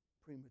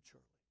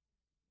prematurely.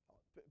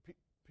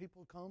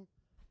 People come,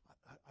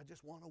 I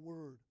just want a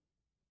word.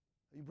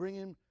 You bring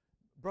in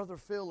Brother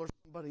Phil or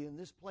somebody, and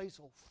this place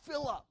will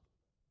fill up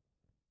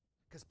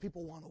because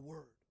people want a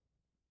word.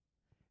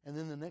 And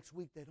then the next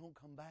week they don't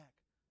come back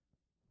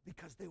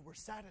because they were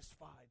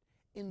satisfied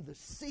in the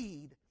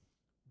seed,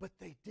 but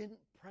they didn't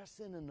press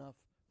in enough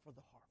for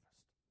the harvest.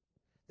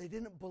 They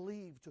didn't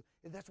believe to.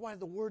 And that's why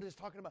the word is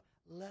talking about,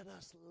 let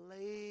us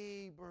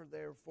labor,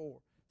 therefore,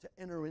 to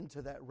enter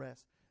into that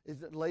rest.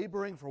 Is it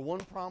laboring for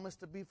one promise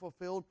to be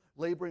fulfilled,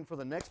 laboring for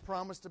the next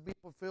promise to be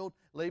fulfilled,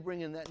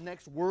 laboring in that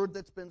next word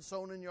that's been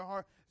sown in your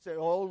heart? Say,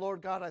 oh,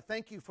 Lord God, I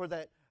thank you for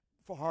that,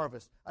 for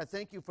harvest. I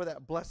thank you for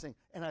that blessing,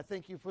 and I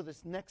thank you for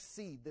this next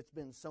seed that's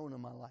been sown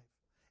in my life.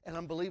 And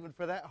I'm believing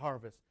for that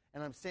harvest,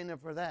 and I'm standing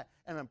for that,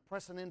 and I'm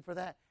pressing in for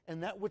that.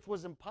 And that which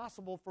was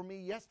impossible for me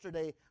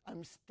yesterday,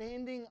 I'm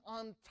standing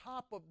on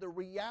top of the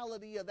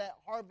reality of that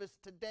harvest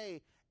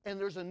today, and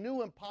there's a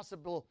new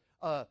impossible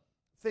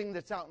thing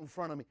that's out in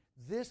front of me.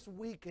 This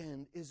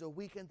weekend is a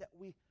weekend that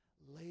we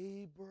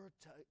labor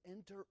to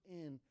enter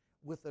in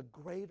with a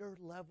greater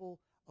level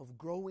of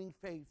growing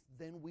faith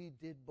than we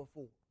did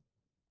before.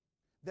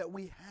 That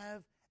we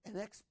have an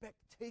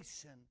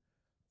expectation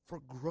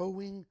for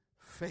growing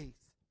faith.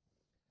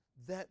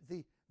 That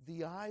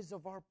the eyes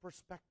of our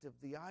perspective,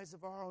 the eyes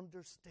of our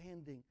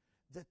understanding,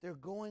 that they're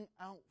going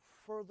out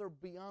further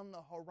beyond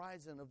the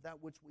horizon of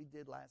that which we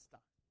did last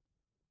time.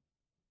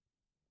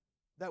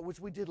 That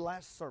which we did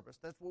last service.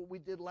 That's what we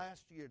did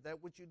last year.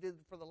 That which you did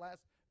for the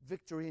last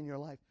victory in your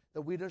life.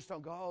 That we just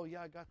don't go, oh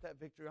yeah, I got that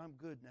victory, I'm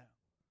good now.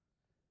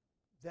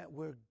 That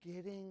we're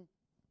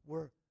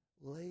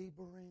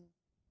laboring,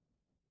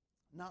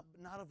 not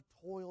of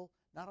toil,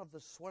 not of the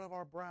sweat of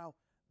our brow,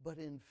 but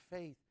in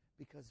faith,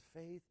 because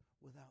faith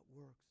without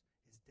works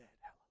is dead.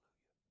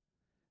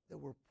 Hallelujah. That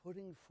we're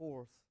putting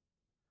forth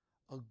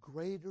a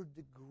greater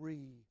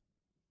degree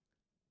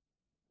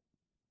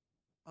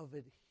of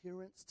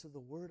adherence to the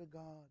Word of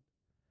God,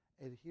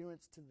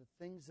 adherence to the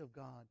things of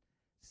God,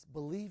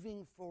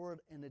 believing for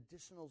an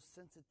additional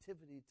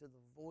sensitivity to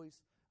the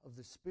voice of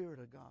the Spirit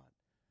of God,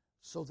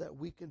 so that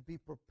we can be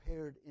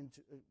propelled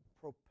into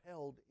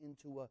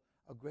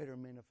a greater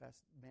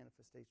manifestation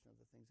of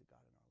the things of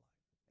God in our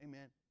life.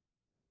 Amen.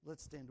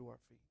 Let's stand to our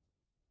feet.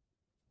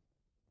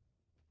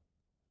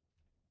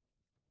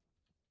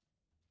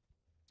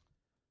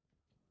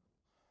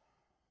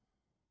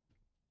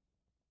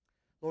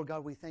 Lord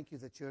God, we thank you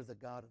that you're the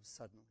God of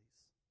suddenlies.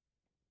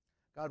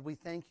 God, we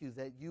thank you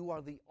that you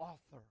are the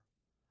author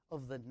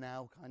of the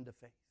now kind of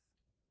faith.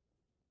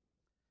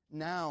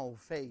 Now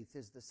faith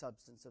is the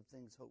substance of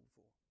things hoped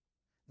for,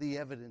 the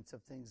evidence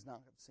of things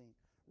not seen.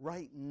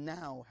 Right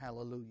now,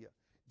 hallelujah.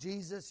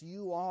 Jesus,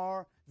 you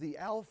are the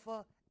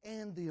Alpha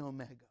and the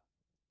Omega.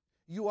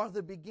 You are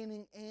the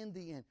beginning and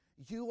the end.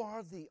 You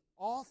are the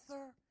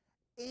author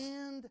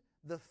and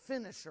the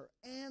finisher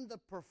and the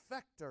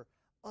perfecter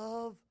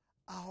of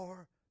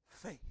our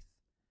faith.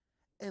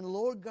 And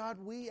Lord God,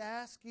 we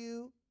ask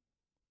you,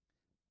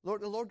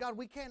 Lord God,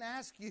 we can't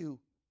ask you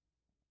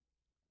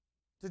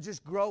to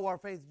just grow our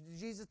faith.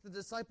 Jesus, the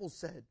disciples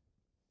said,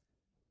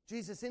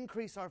 Jesus,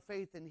 increase our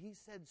faith, and he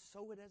said,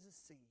 sow it as a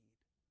seed.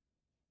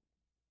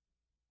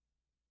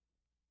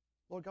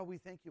 Lord God, we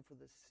thank you for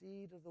the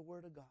seed of the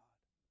Word of God.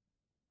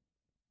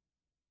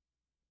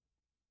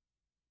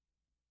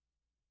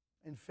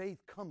 And faith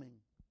coming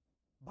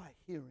by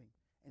hearing,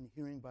 and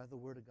hearing by the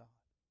Word of God.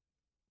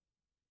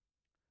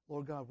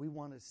 Lord God, we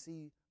want to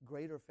see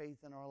greater faith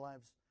in our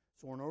lives.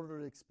 So in order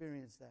to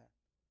experience that,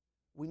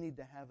 we need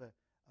to have a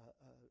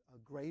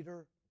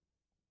greater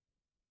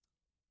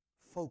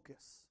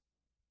focus,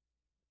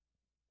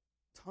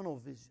 tunnel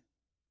vision,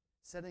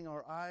 setting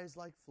our eyes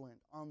like flint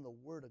on the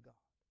Word of God,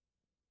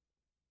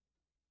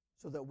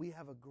 so that we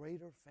have a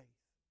greater faith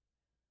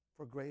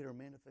for greater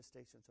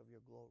manifestations of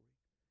your glory.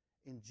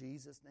 In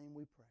Jesus' name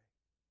we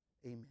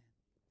pray. Amen.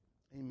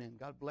 Amen.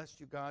 God bless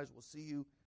you guys. We'll see you